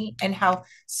testimony and how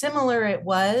similar it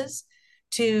was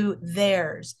to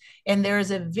theirs. And there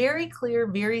is a very clear,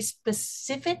 very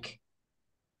specific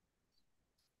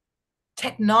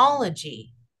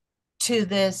technology to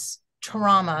this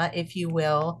trauma, if you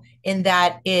will, in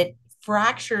that it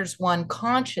fractures one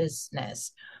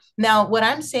consciousness. Now, what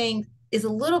I'm saying is a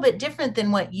little bit different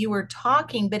than what you were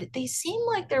talking, but they seem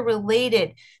like they're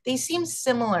related. They seem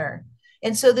similar.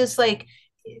 And so this like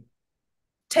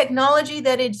technology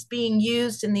that is being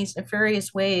used in these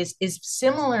nefarious ways is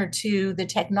similar to the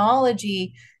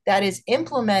technology that is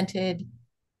implemented.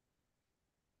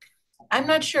 I'm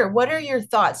not sure. What are your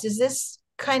thoughts? Is this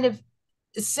kind of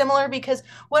similar? Because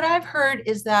what I've heard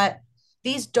is that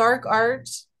these dark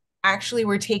arts actually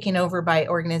were taken over by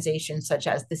organizations such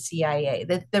as the CIA,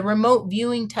 that the remote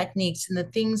viewing techniques and the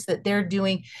things that they're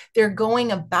doing, they're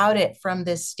going about it from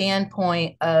this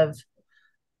standpoint of,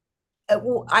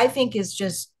 I think is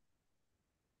just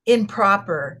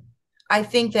improper. I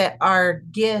think that our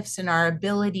gifts and our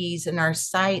abilities and our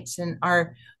sights and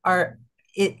our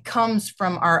it comes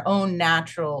from our own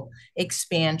natural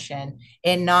expansion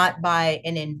and not by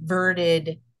an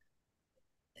inverted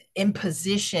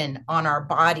imposition on our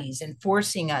bodies and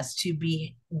forcing us to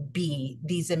be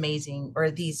these amazing, or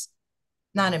these,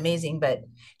 not amazing, but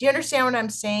do you understand what I'm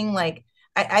saying? Like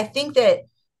I think that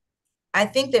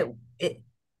it,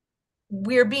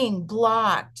 we're being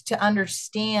blocked to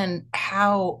understand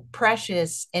how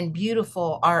precious and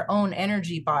beautiful our own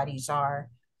energy bodies are.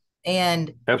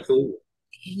 And Absolutely.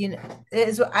 you know,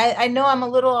 I know I'm a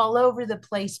little all over the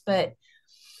place, but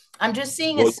I'm just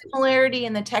seeing a Well, similarity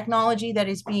in the technology that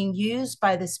is being used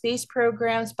by the space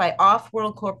programs, by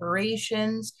off-world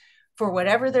corporations, for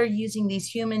whatever they're using these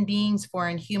human beings for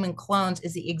and human clones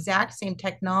is the exact same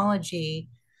technology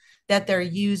that they're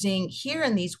using here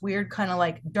in these weird kind of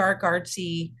like dark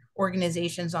artsy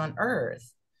organizations on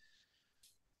Earth.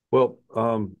 well,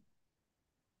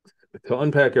 to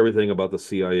unpack everything about the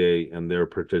CIA and their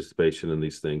participation in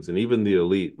these things, and even the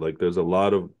elite, like there's a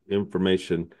lot of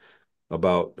information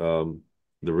about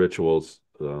the rituals,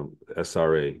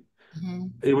 SRA.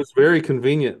 Mhm. It was very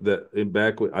convenient that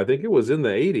I think it was in the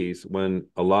 80s when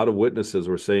a lot of witnesses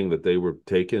were saying that they were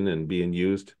taken and being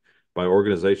used by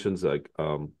organizations like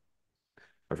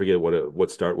I forget where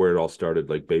it all started,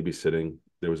 like babysitting.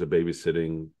 There was a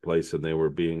babysitting place, and they were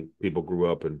being people grew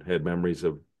up and had memories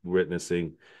of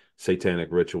witnessing satanic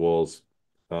rituals.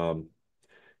 Um,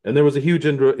 and there was a huge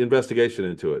investigation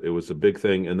into it. It was a big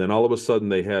thing, and then all of a sudden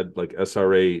they had like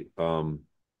SRA,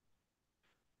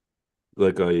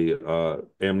 like a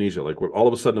amnesia, like where all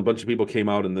of a sudden a bunch of people came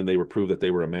out, and then they were proved that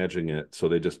they were imagining it, so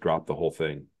they just dropped the whole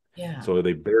thing. Yeah. So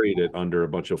they buried it under a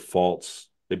bunch of false.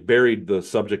 They buried the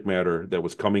subject matter that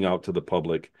was coming out to the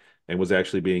public and was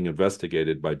actually being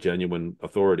investigated by genuine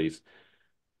authorities.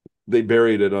 They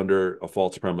buried it under a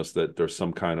false premise that there's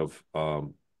some kind of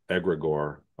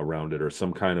egregore around it or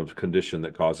some kind of condition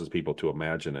that causes people to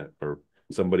imagine it or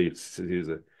somebody sees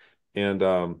it. And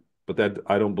but that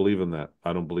I don't believe in that.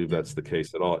 I don't believe that's the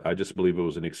case at all. I just believe it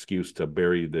was an excuse to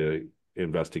bury the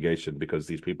investigation because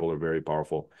these people are very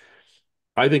powerful.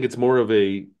 I think it's more of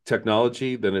a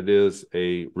technology than it is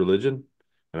a religion.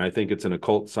 And I think it's an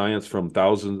occult science from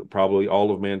thousands, probably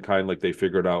all of mankind, like they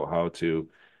figured out how to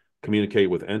communicate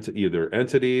with either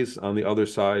entities on the other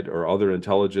side or other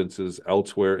intelligences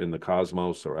elsewhere in the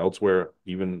cosmos or elsewhere,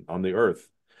 even on the earth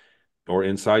or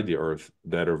inside the earth,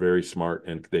 that are very smart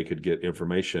and they could get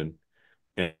information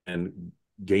and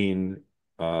gain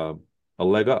a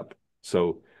leg up.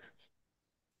 So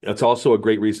that's also a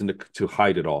great reason to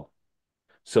hide it all.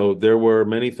 So there were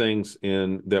many things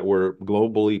in that were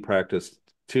globally practiced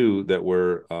too that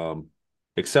were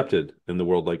accepted in the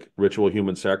world, like ritual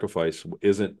human sacrifice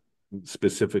isn't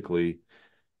specifically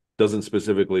doesn't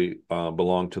specifically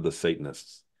belong to the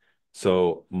Satanists.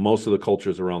 So most of the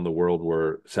cultures around the world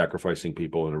were sacrificing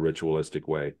people in a ritualistic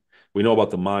way. We know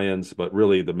about the Mayans, but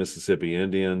really the Mississippi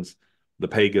Indians, the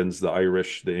pagans, the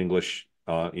Irish, the English,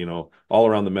 all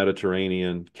around the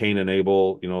Mediterranean, Cain and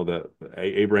Abel, that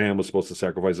Abraham was supposed to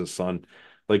sacrifice his son.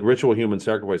 Like ritual human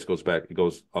sacrifice goes back, it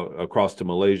goes across to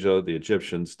Malaysia, the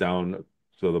Egyptians down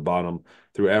to the bottom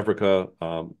through Africa,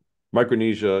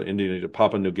 Micronesia, Indonesia,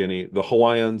 Papua New Guinea, the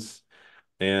Hawaiians,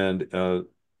 and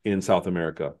in South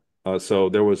America. So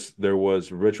there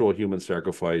was ritual human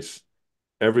sacrifice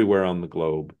everywhere on the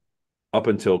globe up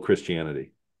until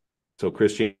Christianity. So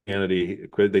Christianity,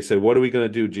 they said, "What are we going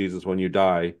to do, Jesus, when you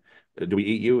die? Do we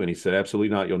eat you?" And he said, "Absolutely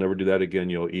not. You'll never do that again.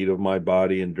 You'll eat of my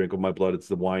body and drink of my blood. It's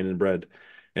the wine and bread."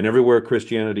 And everywhere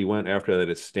Christianity went after that,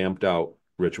 it stamped out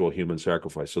ritual human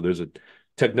sacrifice. So there's a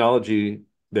technology.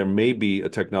 There may be a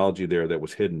technology there that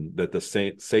was hidden that the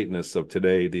Satanists of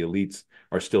today, the elites,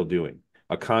 are still doing.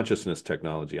 A consciousness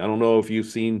technology. I don't know if you've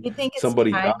seen You think it's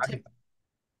somebody tied to, die.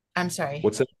 I'm sorry.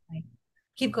 What's that?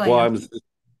 Keep going. Well, I'm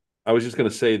I was just going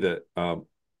to say that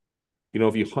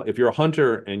if you're a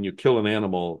hunter and you kill an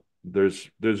animal,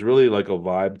 there's really like a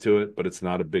vibe to it, but it's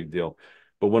not a big deal.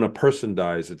 But when a person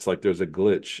dies, it's like there's a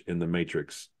glitch in the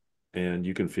matrix, and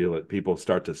you can feel it. People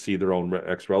start to see their own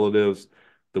ex-relatives.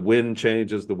 The wind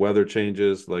changes, the weather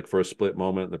changes, like for a split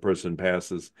moment, the person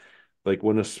passes. Like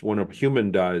when a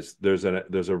human dies, there's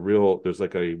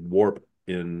like a warp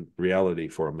in reality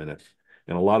for a minute,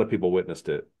 and a lot of people witnessed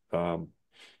it.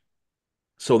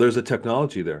 So there's a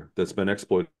technology there that's been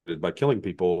exploited by killing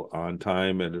people on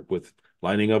time and with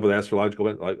lining up with astrological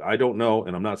events. Like, I don't know,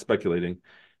 and I'm not speculating,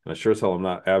 and I sure as hell I'm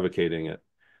not advocating it.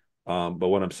 But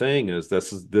what I'm saying is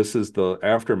this is the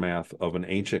aftermath of an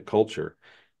ancient culture,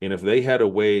 and if they had a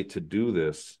way to do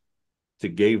this to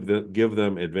give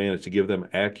them advantage, to give them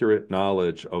accurate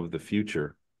knowledge of the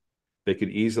future, they could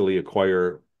easily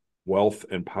acquire wealth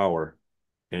and power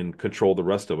and control the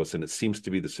rest of us. And it seems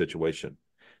to be the situation.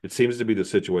 It seems to be the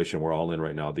situation we're all in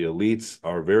right now. The elites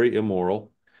are very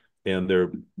immoral, and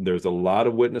there's a lot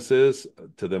of witnesses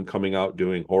to them coming out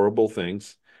doing horrible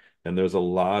things, and there's a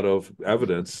lot of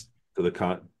evidence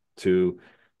to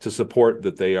to support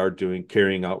that they are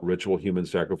carrying out ritual human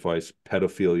sacrifice,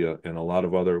 pedophilia, and a lot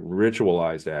of other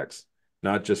ritualized acts,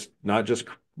 not just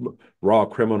raw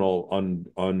criminal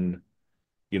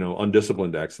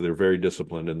undisciplined acts. They're very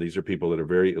disciplined, and these are people that are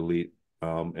very elite,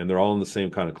 and they're all in the same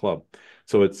kind of club.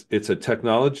 So it's a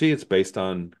technology. It's based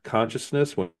on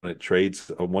consciousness when it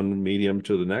trades one medium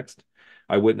to the next.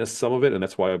 I witnessed some of it, and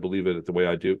that's why I believe it the way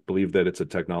I do. Believe that it's a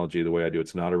technology the way I do.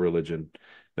 It's not a religion.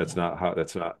 That's not how.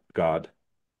 That's not God.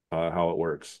 How it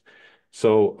works.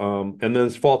 So, and then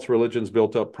there's false religions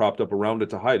propped up around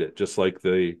it to hide it, just like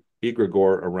the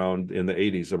egregore around in the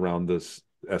 80s around this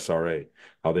SRA,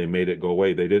 how they made it go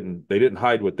away. They didn't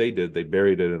hide what they did. They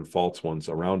buried it in false ones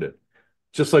around it.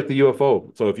 Just like the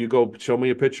UFO. So if you go show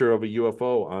me a picture of a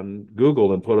UFO on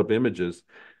Google and put up images,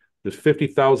 there's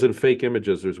 50,000 fake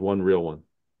images. There's one real one.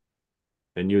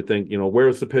 And you think,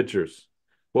 where's the pictures?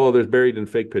 Well, they're buried in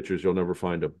fake pictures. You'll never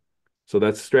find them. So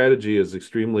that strategy is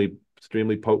extremely,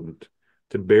 extremely potent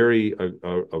to bury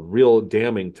a real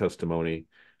damning testimony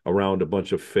around a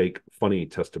bunch of fake, funny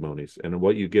testimonies. And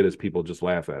what you get is people just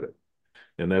laugh at it.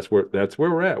 And that's where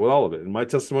we're at with all of it. And my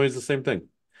testimony is the same thing.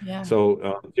 Yeah.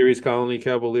 So Ceres Colony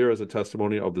Cavalier is a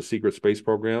testimony of the secret space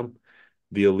program,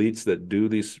 the elites that do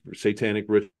these satanic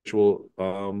ritual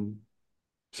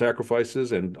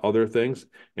sacrifices and other things,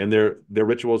 and their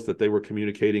rituals that they were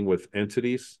communicating with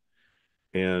entities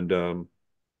and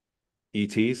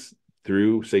ETs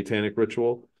through satanic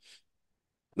ritual.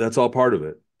 That's all part of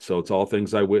it. So it's all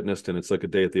things I witnessed, and it's like a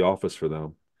day at the office for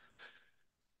them.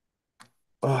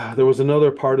 There was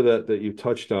another part of that you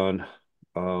touched on.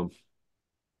 I'm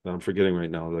forgetting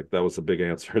right now. Like that was a big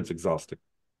answer. It's exhausting.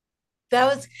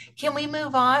 Can we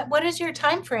move on? What does your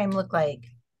time frame look like?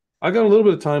 I got a little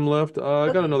bit of time left. I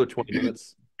got Okay. another 20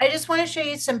 minutes. I just want to show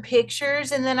you some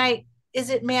pictures and then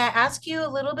may I ask you a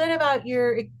little bit about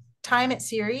your time at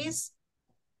Ceres?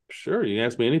 Sure, you can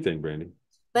ask me anything, Brandy.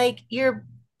 Like your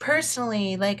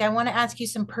personally, like I want to ask you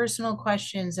some personal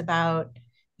questions about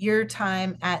your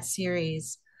time at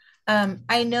Ceres.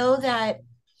 I know that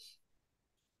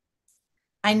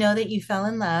you fell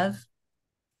in love.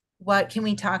 What can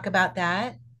we talk about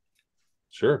that?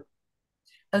 Sure.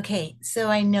 Okay, so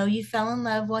I know you fell in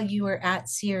love while you were at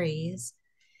Ceres.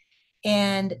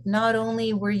 And not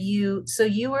only were you, so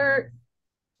you were,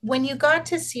 when you got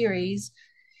to Ceres,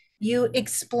 you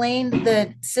explained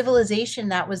the civilization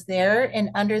that was there and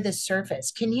under the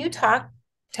surface. Can you tell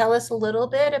us a little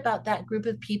bit about that group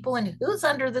of people and who's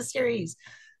under the Ceres?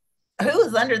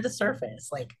 Who's under the surface?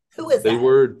 Like, who is They that?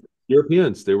 were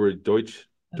Europeans. They were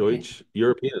Okay. Deutsch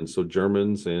Europeans, so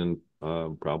Germans and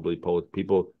probably Polish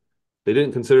people. They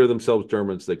didn't consider themselves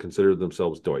Germans. They considered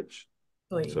themselves Deutsch.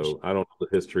 Deutsch. So I don't know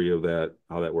the history of that,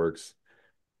 how that works.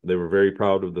 They were very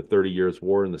proud of the 30 Years'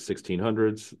 War in the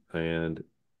 1600s, and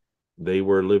they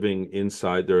were living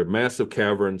inside. There are massive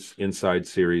caverns inside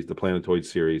Ceres, the planetoid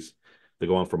Ceres. They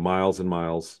go on for miles and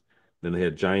miles. Then they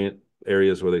had giant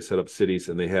areas where they set up cities,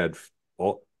 and they had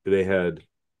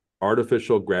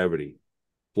artificial gravity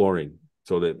flooring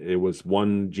so that it was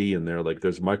 1G in there. Like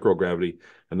there's microgravity,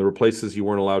 and there were places you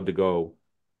weren't allowed to go.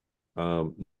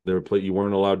 You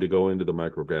weren't allowed to go into the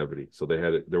microgravity. So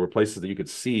there were places that you could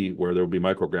see where there would be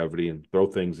microgravity and throw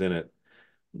things in it,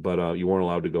 but you weren't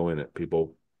allowed to go in it.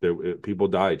 People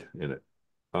died in it.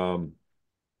 But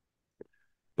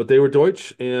they were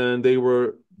Deutsch, and they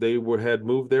had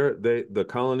moved there. The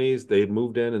colonies, they had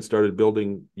moved in and started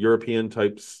building European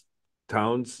types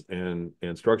towns and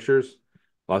structures,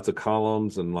 lots of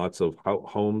columns and lots of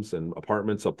homes and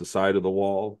apartments up the side of the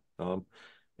wall, and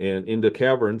into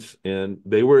caverns. And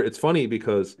it's funny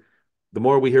because the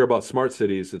more we hear about smart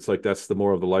cities, it's like that's the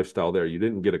more of the lifestyle there. You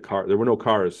didn't get a car. There were no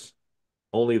cars.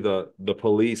 Only the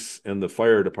police and the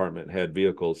fire department had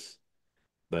vehicles.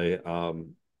 They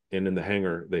and in the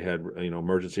hangar they had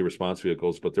emergency response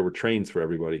vehicles, but there were trains for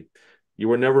everybody. You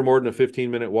were never more than a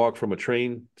 15-minute walk from a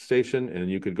train station,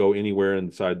 and you could go anywhere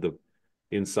inside the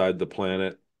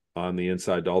planet, on the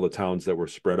inside to all the towns that were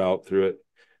spread out through it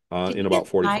in about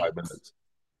 45 minutes.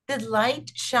 Did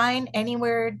light shine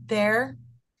anywhere there?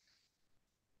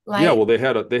 Yeah, Light. well, they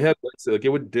had like it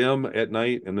would dim at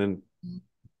night, and then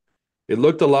it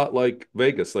looked a lot like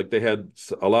Vegas. Like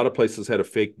a lot of places had a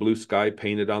fake blue sky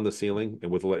painted on the ceiling,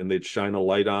 and they'd shine a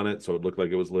light on it so it looked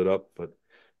like it was lit up. But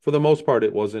for the most part,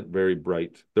 it wasn't very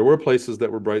bright. There were places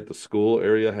that were bright. The school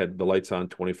area had the lights on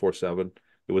 24/7.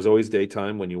 It was always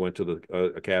daytime when you went to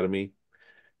the academy.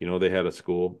 They had a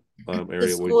school The area where you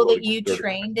school go to that get you certified.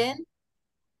 trained in?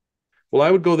 Well, I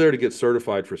would go there to get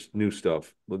certified for new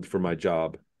stuff for my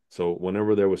job. So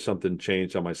whenever there was something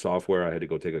changed on my software, I had to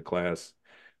go take a class.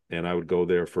 and I would go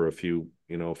there for a few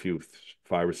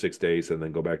 5 or 6 days, and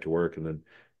then go back to work, and then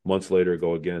months later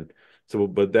go again. So,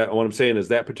 but that what I'm saying is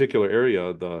that particular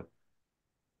area, the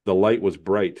light was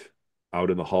bright out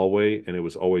in the hallway, and it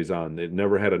was always on. It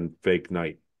never had a fake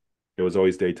night. It was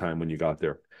always daytime when you got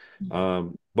there.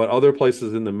 But other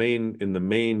places in the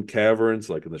main caverns,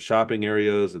 like in the shopping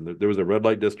areas, and there was a red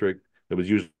light district that was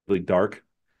usually dark,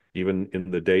 even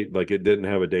in the day. Like it didn't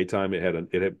have a daytime;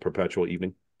 it had perpetual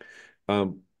evening.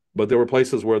 Um, but there were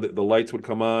places where the lights would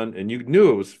come on, and you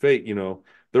knew it was fake.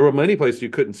 There were many places you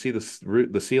couldn't see the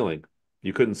ceiling,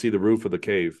 you couldn't see the roof of the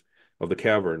cave of the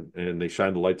cavern, and they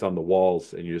shined the lights on the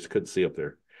walls, and you just couldn't see up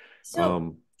there. So,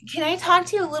 Um, can I talk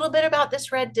to you a little bit about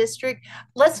this red district?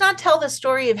 Let's not tell the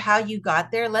story of how you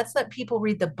got there. Let's let people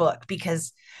read the book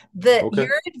because the okay.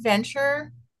 your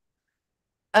adventure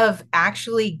of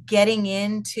actually getting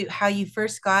into how you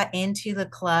first got into the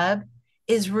club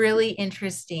is really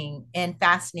interesting and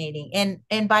fascinating.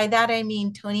 And by that I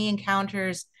mean Tony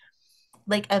encounters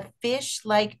like a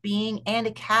fish-like being and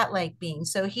a cat-like being.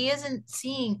 So he isn't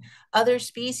seeing other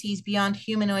species beyond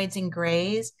humanoids and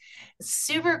grays.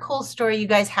 Super cool story. You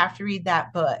guys have to read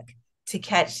that book to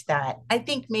catch that. I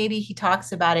think maybe he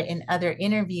talks about it in other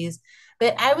interviews,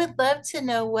 but I would love to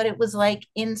know what it was like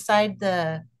inside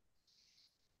the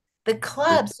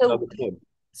club. It's So another club.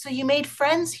 so you made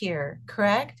friends here,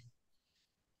 correct?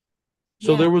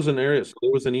 So Yeah. there was an area. So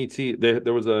there was an ET.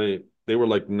 They were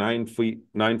like 9 feet,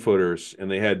 9 footers, and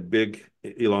they had big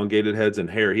elongated heads and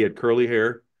hair. He had curly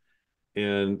hair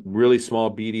and really small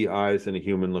beady eyes and a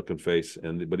human looking face.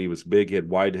 But he was big. He had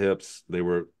wide hips. They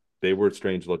were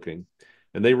strange looking,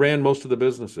 and they ran most of the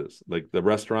businesses, like the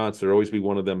restaurants. There'd always be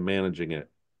one of them managing it.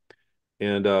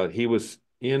 And he was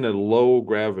in a low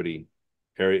gravity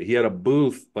area. He had a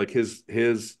booth like his.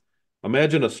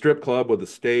 Imagine a strip club with a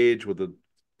stage with the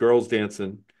girls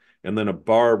dancing, and then a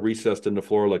bar recessed in the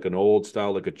floor like an old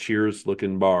style, like a Cheers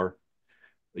looking bar,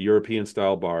 a European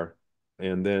style bar,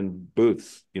 and then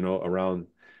booths, around.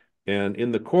 And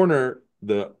in the corner,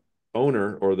 the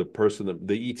owner or the person,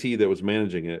 the ET that was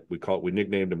managing it, we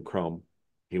nicknamed him Crumb.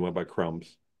 He went by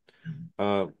Crumbs.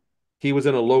 Uh, he was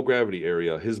in a low gravity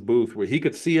area, his booth where he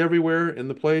could see everywhere in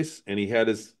the place, and he had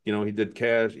he did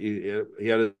cash, he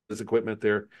had his equipment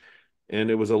there,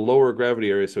 and it was a lower gravity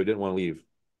area, so he didn't want to leave.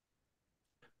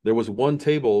 There was one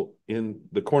table in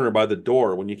the corner by the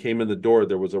door. When you came in the door,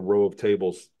 there was a row of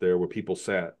tables there where people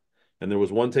sat. And there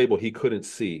was one table he couldn't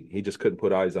see. He just couldn't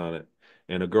put eyes on it.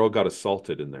 And a girl got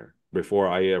assaulted in there before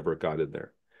I ever got in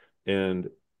there. And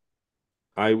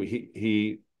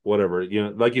he whatever,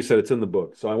 like you said, it's in the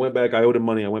book. So I went back, I owed him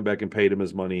money. I went back and paid him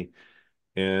his money.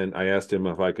 And I asked him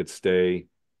if I could stay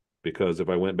because if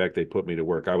I went back, they'd put me to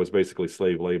work. I was basically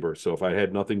slave labor. So if I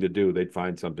had nothing to do, they'd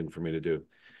find something for me to do.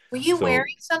 Were you So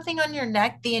wearing something on your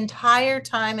neck the entire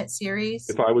time at Ceres?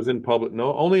 if I was in public,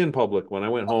 no, only in public. When I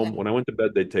went home, Okay. when I went to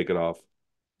bed, they'd take it off.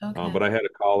 Okay. But I had a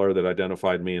collar that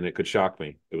identified me, and it could shock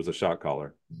me. It was a shock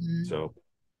collar. Mhm. So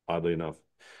oddly enough,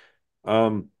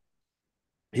 um,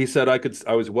 he said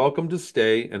I was welcome to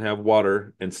stay and have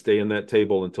water and stay in that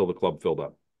table until the club filled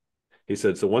up. He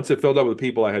said so. Once it filled up with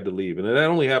people, I had to leave, and that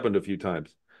only happened a few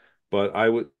times. But I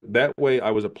would that way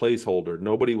I was a placeholder.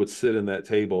 Nobody would sit in that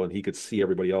table, and he could see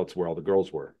everybody else where all the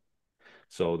girls were.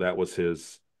 So that was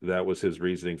his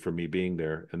reasoning for me being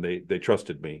there, and they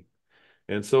trusted me.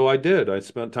 And so I did. I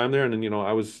spent time there, and then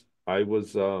I was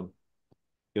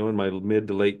in my mid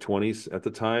to late 20s at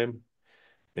the time,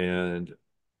 and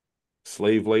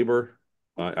slave labor.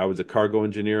 I was a cargo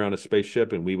engineer on a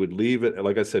spaceship, and we would leave it.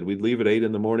 Like I said, we'd leave at 8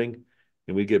 in the morning,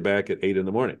 and we'd get back at 8 in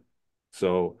the morning.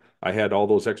 So I had all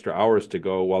those extra hours to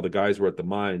go while the guys were at the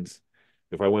mines.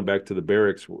 If I went back to the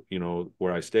barracks,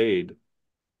 where I stayed,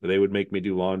 they would make me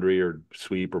do laundry or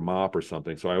sweep or mop or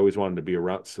something. So I always wanted to be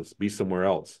around, be somewhere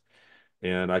else,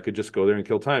 and I could just go there and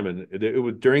kill time. And it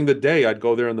would during the day, I'd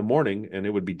go there in the morning, and it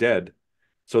would be dead.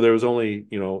 So there was only,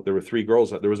 there were three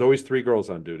girls. There was always three girls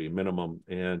on duty minimum,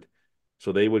 and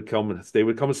so they would come and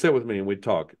sit with me, and we'd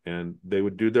talk, and they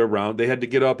would do their round. They had to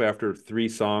get up after 3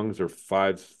 songs or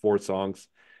 4 songs.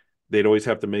 They'd always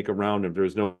have to make a round. If there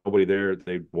was nobody there,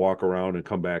 they'd walk around and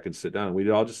come back and sit down. We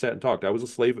all just sat and talked. I was a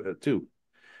slave too,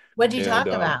 What did you and talk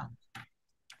about?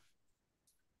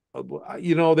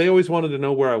 they always wanted to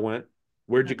know where I went.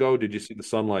 Where'd you go? Did you see the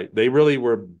sunlight? They were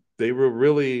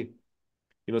really,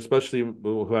 especially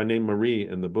who I named Marie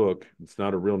in the book. It's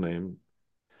not a real name.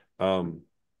 Um,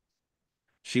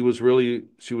 she was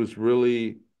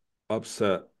really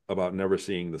upset about never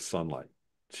seeing the sunlight.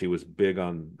 She was big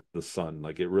on the sun.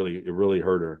 Like it really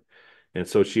hurt her. And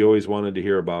so she always wanted to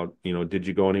hear about, did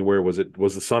you go anywhere? Was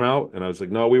the sun out? And I was like,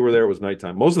 no, we were there. It was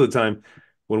nighttime. Most of the time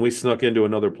when we snuck into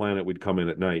another planet, we'd come in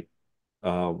at night.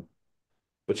 Um,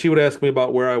 but she would ask me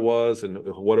about where I was and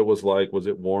what it was like. Was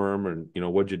it warm?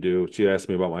 And, what'd you do? She'd ask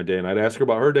me about my day, and I'd ask her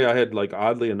about her day. I had, like,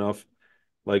 oddly enough,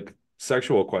 like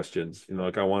sexual questions.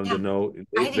 Like I wanted to Yeah, know.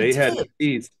 They, I do they had too.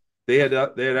 these. They had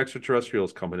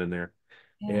extraterrestrials coming in there,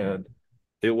 Yeah. and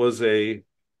it was a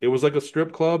it was like a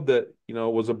strip club that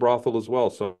was a brothel as well.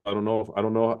 So I don't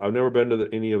know. I've never been to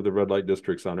any of the red light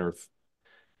districts on Earth,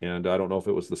 and I don't know if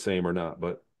it was the same or not.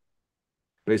 But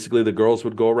basically, the girls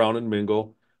would go around and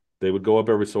mingle. They would go up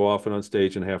every so often on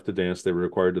stage and have to dance. They were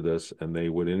required to this, and they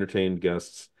would entertain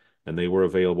guests, and they were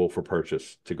available for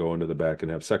purchase to go into the back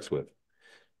and have sex with.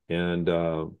 And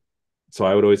so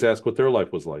I would always ask what their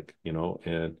life was like,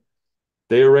 and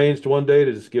they arranged one day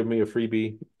to just give me a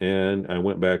freebie, and I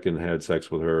went back and had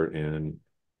sex with her, and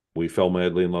we fell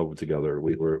madly in love together.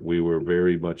 We were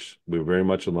very much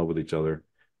in love with each other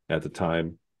at the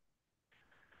time,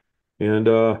 and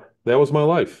that was my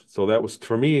life. So that was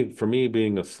for me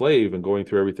being a slave and going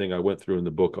through everything I went through in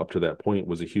the book up to that point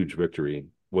was a huge victory,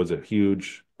 was a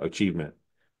huge achievement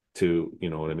to, you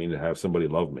know what I mean, to have somebody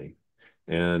love me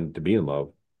and to be in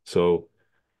love. So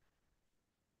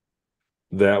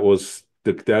that's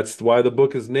why the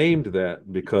book is named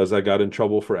that, because I got in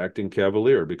trouble for acting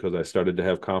cavalier because I started to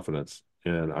have confidence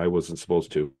and I wasn't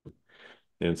supposed to.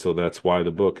 And so that's why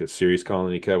the book is Ceres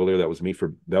Colony Cavalier. That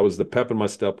was the pep in my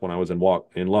step when I was in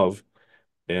love,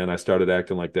 and I started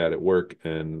acting like that at work,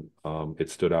 and it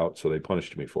stood out, so they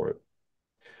punished me for it.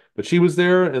 But she was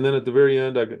there, and then at the very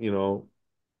end,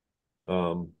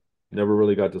 um, never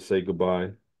really got to say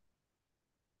goodbye.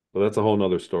 But that's a whole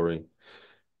nother story.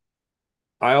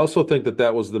 I also think that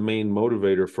that was the main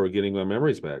motivator for getting my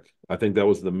memories back. I think that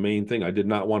was the main thing. I did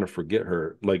not want to forget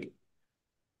her. Like,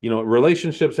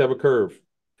 relationships have a curve,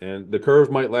 and the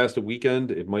curve might last a weekend.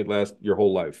 It might last your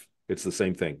whole life. It's the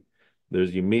same thing.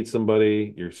 You meet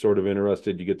somebody, you're sort of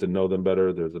interested, you get to know them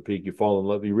better. There's a peak, you fall in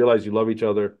love, you realize you love each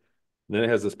other. And then it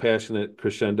has this passionate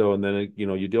crescendo, and then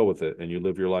you deal with it and you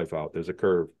live your life out. There's a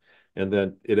curve, and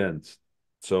then it ends.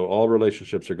 So all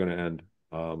relationships are going to end,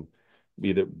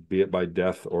 be it by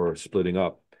death or splitting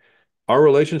up. Our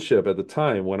relationship at the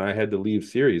time when I had to leave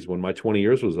Ceres, when my 20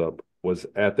 years was up, was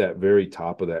at that very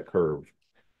top of that curve.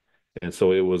 And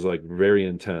so it was like very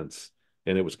intense,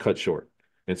 and it was cut short.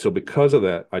 And so because of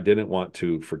that, I didn't want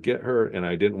to forget her, and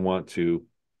I didn't want to,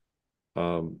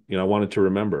 I wanted to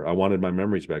remember. I wanted my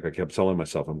memories back. I kept telling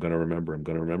myself, I'm going to remember. I'm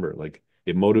going to remember. Like,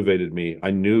 it motivated me.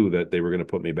 I knew that they were going to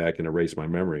put me back and erase my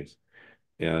memories.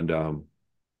 And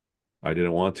I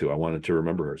didn't want to. I wanted to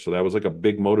remember her. So that was like a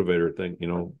big motivator thing.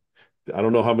 I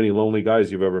don't know how many lonely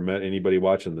guys you've ever met, anybody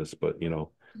watching this, but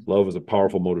love is a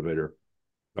powerful motivator.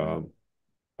 Um,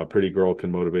 a pretty girl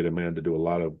can motivate a man to do a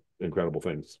lot of incredible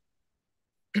things.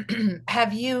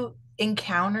 Have you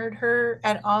encountered her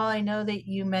at all? I know that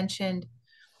you mentioned,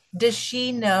 does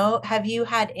she know? Have you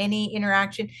had any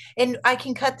interaction? And I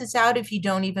can cut this out if you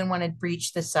don't even want to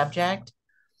breach the subject,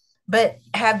 but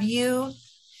do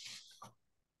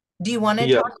you want to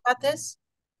Yeah. talk about this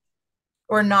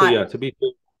or So not? yeah,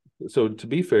 to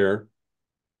be fair,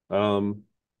 um,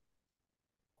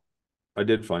 I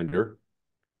did find her.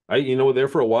 There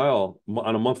for a while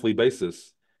on a monthly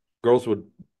basis, girls would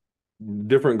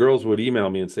different girls would email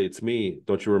me and say, "It's me.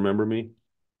 Don't you remember me?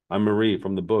 I'm Marie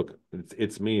from the book.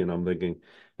 It's me." And I'm thinking,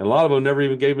 and a lot of them never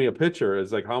even gave me a picture.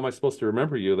 It's like, how am I supposed to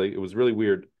remember you? Like, it was really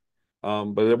weird.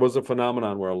 But there was a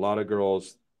phenomenon where a lot of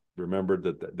girls remembered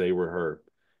that they were her,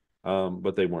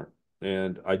 but they weren't.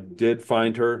 And I did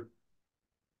find her.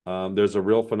 There's a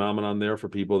real phenomenon there for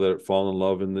people that fall in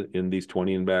love in these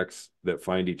 20 and backs that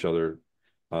find each other.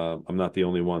 I'm not the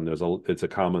only one. It's a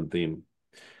common theme.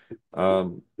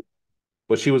 Um,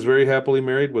 but she was very happily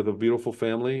married with a beautiful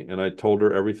family, and I told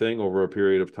her everything over a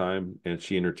period of time, and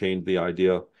she entertained the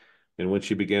idea. And when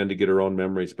she began to get her own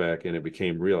memories back and it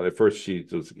became real, at first she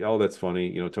was, "Oh, that's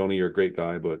funny. Tony, you're a great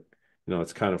guy, but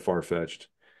it's kind of far-fetched."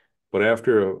 But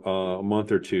after a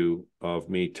month or two of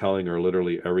me telling her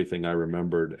literally everything I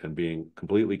remembered and being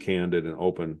completely candid and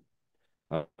open,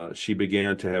 she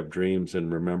began to have dreams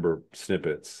and remember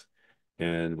snippets.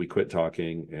 And we quit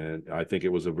talking. And I think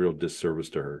it was a real disservice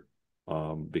to her,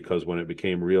 because when it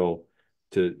became real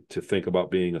to think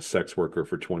about being a sex worker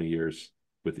for 20 years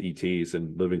with ETs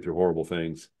and living through horrible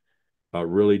things,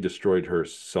 really destroyed her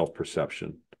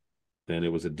self-perception. And it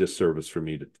was a disservice for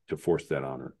me to force that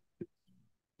on her.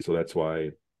 So that's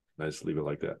why I just leave it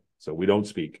like that. So we don't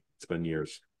speak. It's been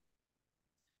years.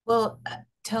 Well,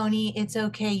 Tony, it's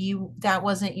okay. That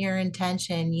wasn't your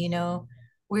intention,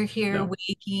 We're here No.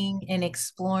 waking and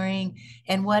exploring.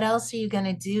 And what else are you going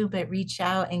to do but reach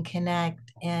out and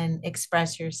connect and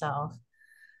express yourself?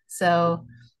 So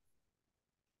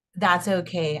that's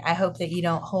okay. I hope that you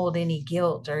don't hold any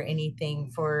guilt or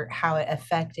anything for how it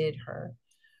affected her,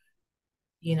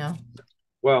 you know,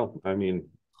 Well, I mean,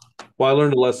 well, I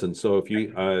learned a lesson. So if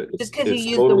you, just because you it's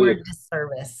use the totally, word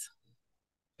disservice.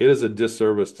 it is a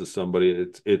disservice to somebody.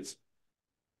 It's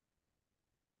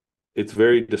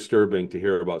very disturbing to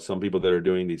hear about some people that are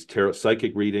doing these tarot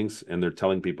psychic readings and they're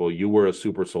telling people you were a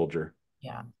super soldier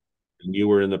Yeah. and you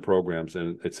were in the programs,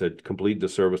 and it's a complete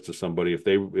disservice to somebody. If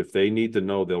they need to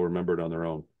know, they'll remember it on their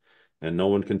own, and no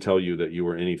one can tell you that you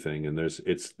were anything. And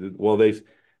they've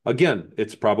again,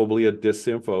 it's probably a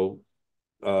disinfo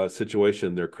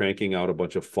situation. They're cranking out a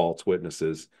bunch of false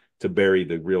witnesses to bury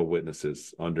the real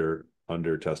witnesses under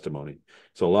testimony.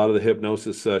 So a lot of the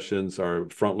hypnosis sessions are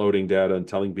front loading data and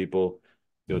telling people,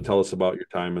 tell us about your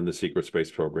time in the secret space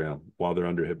program while they're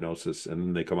under hypnosis, and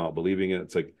then they come out believing it.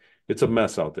 It's like it's a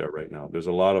mess out there right now. There's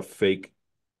a lot of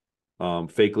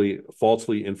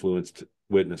falsely influenced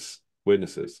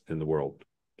witnesses in the world.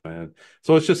 And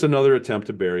so it's just another attempt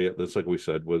to bury it. That's like we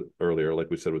said with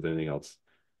anything else.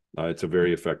 It's a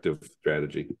very effective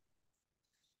strategy.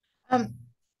 Um,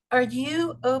 are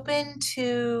you open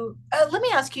to, let me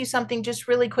ask you something just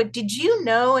really quick. Did you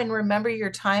know and remember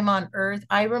your time on Earth?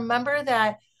 I remember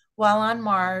that while on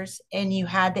Mars and you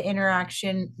had the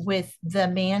interaction with the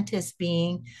mantis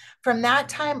being, from that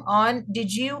time on,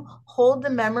 did you hold the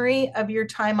memory of your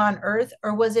time on Earth,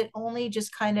 or was it only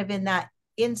just kind of in that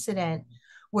incident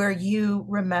where you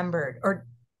remembered? Or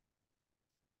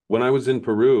When I was in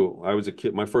Peru, I was a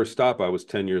kid. My first stop, I was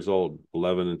 10 years old,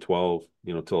 11 and 12,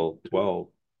 till 12,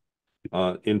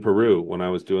 in Peru when I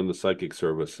was doing the psychic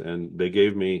service. And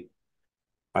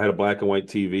I had a black and white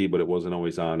TV, but it wasn't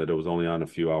always on. It was only on a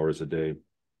few hours a day.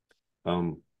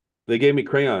 They gave me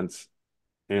crayons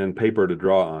and paper to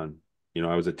draw on.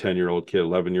 I was a 10-year-old kid,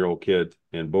 11-year-old kid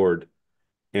and bored.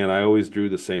 And I always drew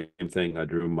the same thing. I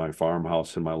drew my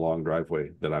farmhouse and my long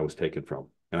driveway that I was taken from.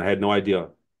 And I had no idea.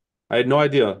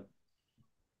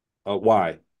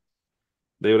 Why.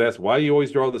 They would ask, why do you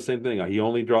always draw the same thing? I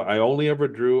only ever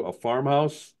drew a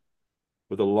farmhouse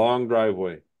with a long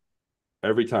driveway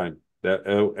every time. That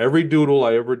every doodle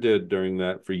I ever did during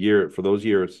that for those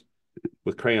years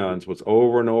with crayons was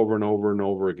over and over and over and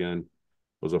over again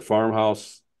was a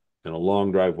farmhouse and a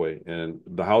long driveway. And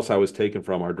the house I was taken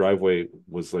from, our driveway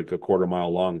was like a quarter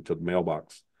mile long to the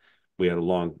mailbox. We had a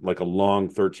long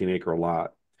 13-acre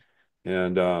lot.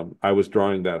 And I was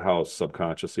drawing that house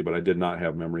subconsciously, but I did not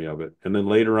have memory of it. And then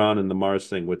later on in the Mars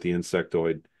thing with the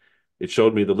insectoid, it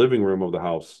showed me the living room of the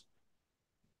house.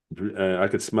 I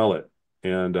could smell it,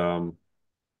 and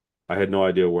I had no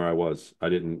idea where I was. I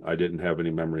didn't have any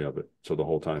memory of it. So the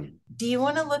whole time. do you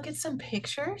want to look at some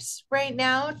pictures right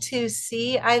now to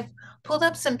see? I've pulled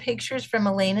up some pictures from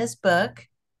Elena's book.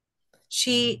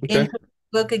 She, in Okay. her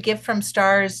book, A Gift from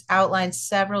Stars, outlines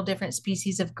several different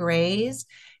species of grays.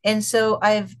 And so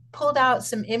I've pulled out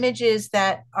some images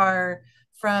that are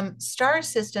from star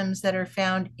systems that are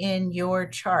found in your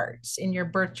charts, in your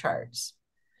birth charts.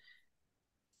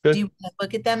 Do Okay. you want to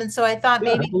look at them? And so I thought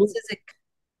Yeah. maybe this is a,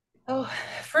 oh,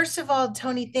 first of all,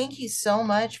 Tony, thank you so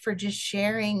much for just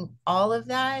sharing all of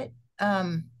that.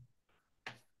 Um,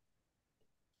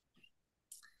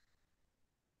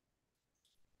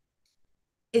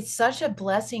 it's such a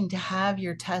blessing to have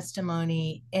your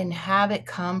testimony and have it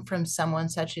come from someone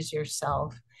such as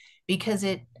yourself, because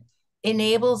it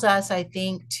enables us, I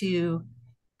think, to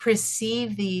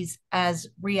perceive these as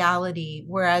reality,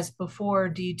 whereas before,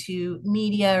 due to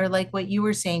media or like what you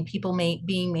were saying, people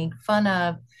being made fun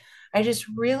of. I just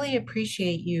really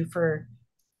appreciate you for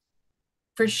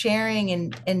sharing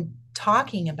and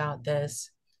talking about this.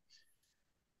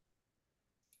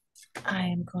 I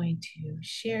am going to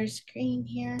share screen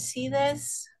here. See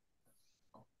this?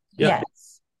 Yeah.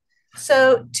 Yes.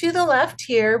 So to the left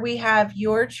here, we have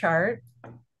your chart.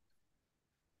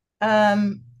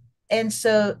 Um, and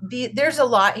so there's a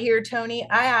lot here, Tony.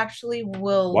 I actually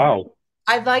will, Wow.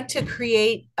 I'd like to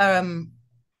create,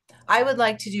 I would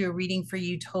like to do a reading for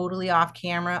you totally off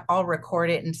camera. I'll record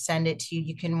it and send it to you.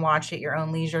 You can watch at your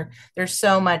own leisure. There's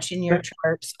so much in your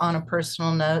charts on a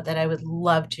personal note that I would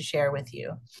love to share with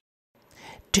you.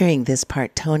 During this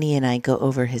part, Tony and I go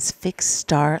over his fixed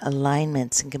star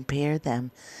alignments and compare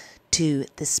them to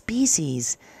the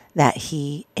species that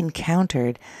he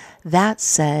encountered. That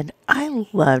said, I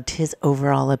loved his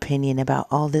overall opinion about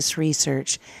all this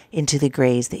research into the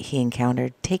grays that he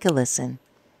encountered. Take a listen.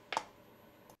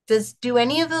 Do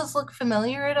any of those look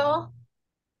familiar at all?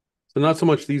 So not so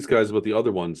much these guys, but the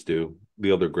other ones do.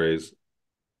 The other grays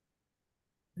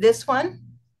This one?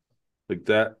 like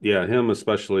that. Yeah, him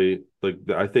especially. Like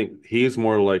I think he's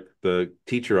more like the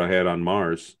teacher I had on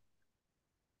Mars,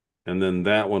 and then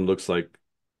that one looks like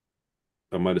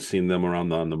I might have seen them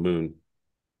around on the moon.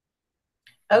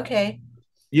 Okay.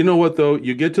 You know what though?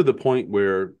 You get to the point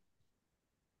where,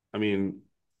 I mean,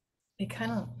 It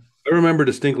kind of, I remember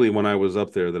distinctly when I was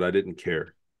up there that I didn't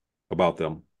care about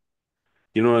them.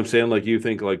 You know what I'm saying? Like you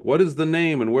think like, what is the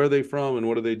name and where are they from and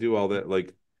what do they do? All that.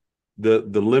 Like the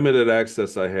limited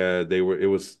access I had,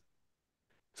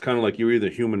 it's kind of like you're either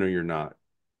human or you're not.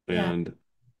 yeah. And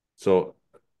so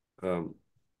um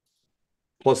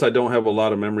plus I don't have a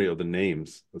lot of memory of the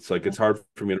names. It's like it's hard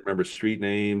for me to remember street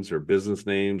names or business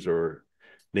names or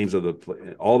names of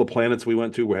all the planets we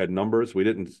went to. We had numbers. We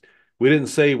didn't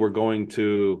say we're going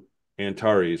to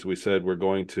Antares. We said we're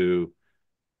going to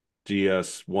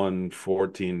GS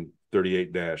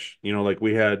 11438 dash. Like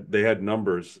they had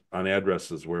numbers on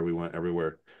addresses where we went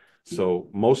everywhere. So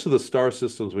most of the star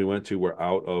systems we went to were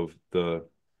out of the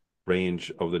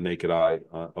range of the naked eye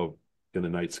of in the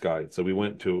night sky. So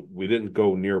we didn't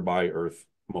go nearby Earth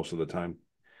most of the time.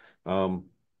 Um,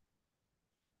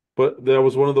 but there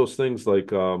was one of those things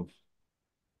like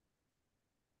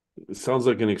it sounds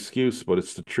like an excuse, but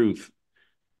it's the truth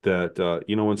that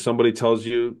when somebody tells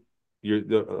you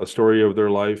a story of their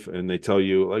life and they tell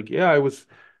you like, yeah,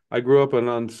 I grew up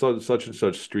on such and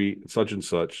such street, such and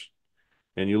such,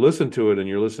 and you listen to it and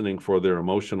you're listening for their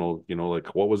emotional,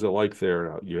 like what was it like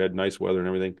there? You had nice weather and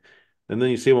everything. And then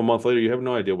you see them a month later, you have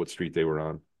no idea what street they were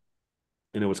on.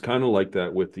 And it was kind of like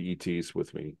that with the ETs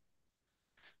with me.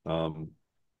 Um,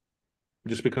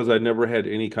 just because I never had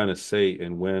any kind of say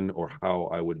in when or how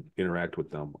I would interact with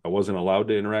them. I wasn't allowed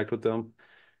to interact with them.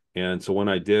 And so when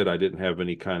I did, I didn't have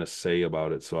any kind of say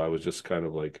about it. So I was just kind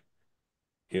of like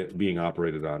being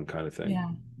operated on kind of thing. Yeah.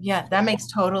 Yeah. That makes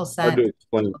total Hard sense. to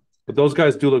explain. But those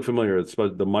guys do look familiar. It's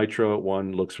but the Mitra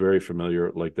one looks very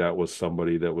familiar. Like that was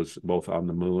somebody that was both on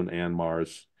the moon and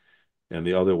Mars, and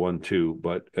the other one too.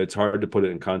 But it's hard to put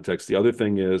it in context. The other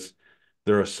thing is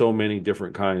there are so many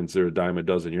different kinds. There are a dime a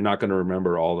dozen. You're not going to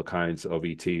remember all the kinds of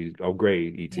ET, of gray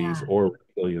ETs Yeah. or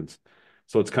reptilians.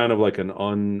 So it's kind of like an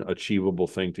unachievable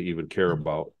thing to even care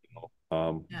about.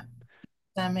 Yeah.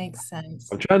 That makes sense.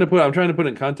 I'm trying to put it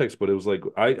in context, but it was like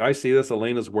I see this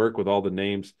Elena's work with all the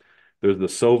names. There's the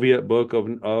Soviet book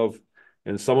of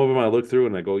and some of them I look through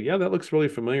and I go, yeah, that looks really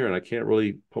familiar, and I can't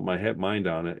really put my head mind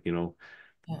on it, Yeah.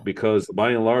 because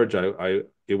by and large I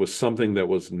it was something that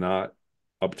was not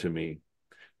up to me.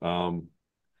 Um,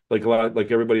 like a lot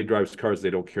like everybody drives cars, they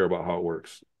don't care about how it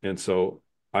works. And so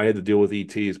I had to deal with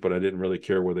ETs, but I didn't really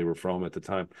care where they were from at the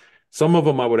time. Some of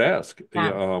them I would ask,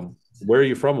 Yeah. where are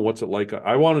you from and what's it like?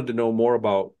 I wanted to know more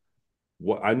about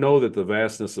what I know that the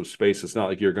vastness of space, it's not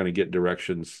like you're going to get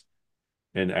directions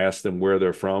and ask them where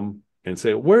they're from and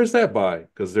say, where's that by?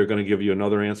 Because they're going to give you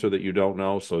another answer that you don't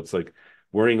know. So it's like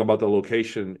worrying about the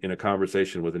location in a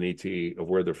conversation with an ET of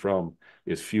where they're from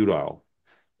is futile,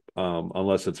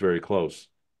 unless it's very close.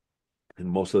 And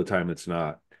most of the time it's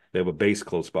not. They have a base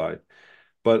close by.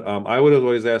 But I would have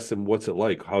always asked them, what's it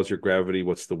like? How's your gravity?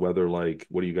 What's the weather like?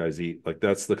 What do you guys eat? Like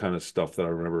that's the kind of stuff that I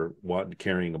remember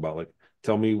caring about. Like,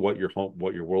 tell me what your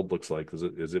world looks like.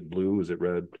 Is it blue? Is it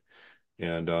red?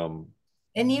 And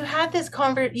And you had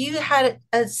you had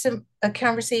a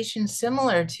conversation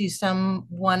similar to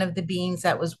one of the beings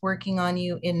that was working on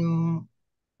you in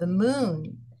the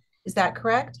moon. Is that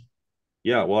correct?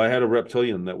 yeah, well, I had a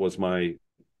reptilian that was my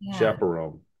Yeah.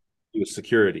 chaperone. He was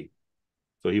security,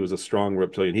 so he was a strong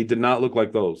reptilian. He did not look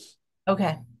like those.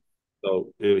 Okay.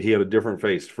 So he had a different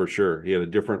face for sure. He had a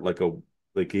different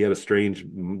like he had a strange.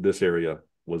 This area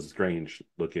was strange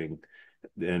looking,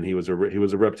 and he was a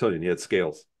reptilian. He had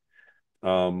scales.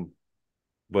 Um,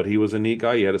 but he was a neat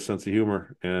guy. He had a sense of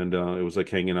humor, and it was like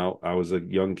hanging out. I was a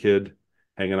young kid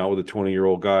hanging out with a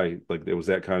 20-year-old guy. Like it was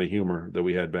that kind of humor that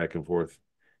we had back and forth.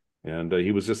 And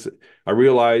he was just. I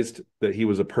realized that he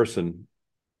was a person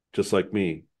just like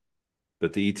me.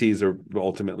 That the ETs are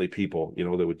ultimately people,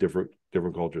 that with different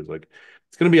cultures. Like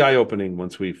it's going to be eye opening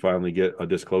once we finally get a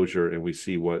disclosure and we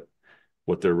see what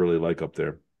they're really like up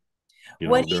there.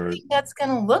 What do you They're think that's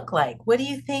going to look like? What do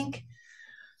you think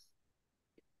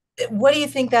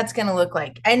that's going to look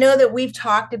like? I know that we've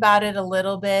talked about it a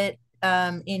little bit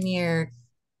in your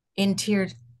into your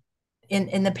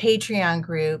in the Patreon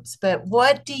groups, but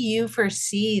what do you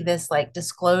foresee this like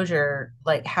disclosure?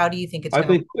 Like, how do you think it's I going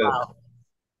to think roll that out?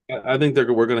 I think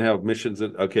we're going to have missions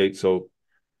that okay, so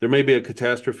there may be a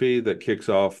catastrophe that kicks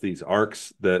off these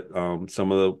arcs that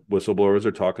some of the whistleblowers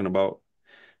are talking about,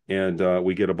 and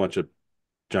we get a bunch of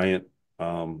giant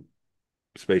um,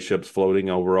 spaceships floating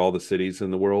over all the cities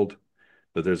in the world.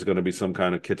 That there's going to be some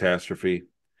kind of catastrophe.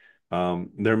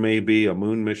 There may be a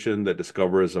moon mission that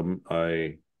discovers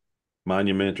a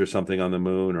monument or something on the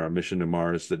moon, or a mission to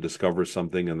Mars that discovers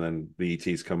something, and then the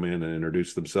ETs come in and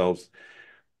introduce themselves.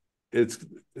 It's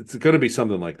going to be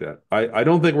something like that. I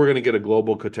don't think we're going to get a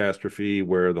global catastrophe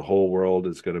where the whole world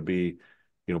is going to be,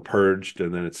 purged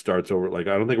and then it starts over. Like,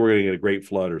 I don't think we're going to get a great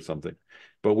flood or something,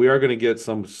 but we are going to get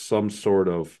some sort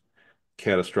of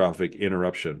catastrophic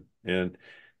interruption. And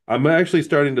I'm actually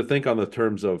starting to think on the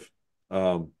terms of,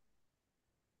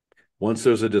 once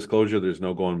there's a disclosure, there's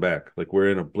no going back. Like,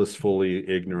 we're in a blissfully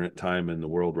ignorant time in the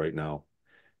world right now.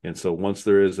 And so once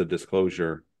there is a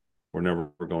disclosure, we're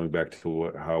never going back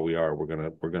to how we are. We're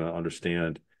gonna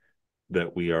understand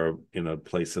that we are in a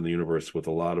place in the universe with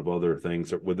a lot of other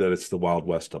things, with that it's the Wild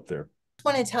West up there.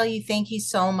 Want to tell you thank you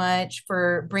so much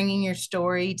for bringing your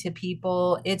story to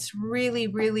people. It's really,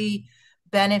 really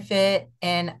benefit,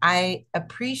 and I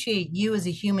appreciate you as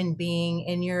a human being,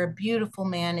 and you're a beautiful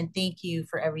man, and thank you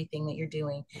for everything that you're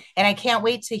doing. And I can't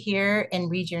wait to hear and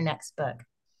read your next book.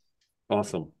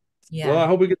 Awesome. Well, Yeah. I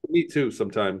hope we get to meet too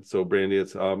sometime. So Brandy,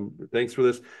 it's thanks for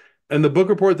this. And the book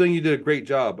report thing, you did a great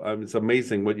job. It's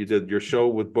amazing what you did. Your show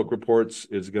with book reports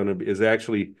is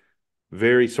actually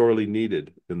very sorely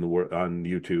needed in the world, on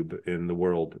YouTube, in the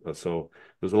world. So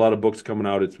there's a lot of books coming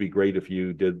out. It'd be great if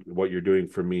you did what you're doing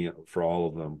for me, for all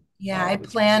of them. Yeah, I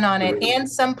plan on it, and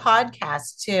some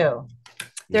podcasts too.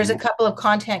 There's a couple of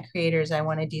content creators I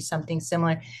want to do something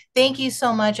similar. Thank you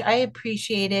so much. I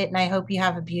appreciate it, and I hope you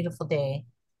have a beautiful day.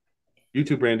 You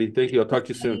too, Brandy. Thank you. I'll talk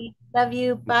to you soon. Love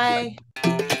you. Bye.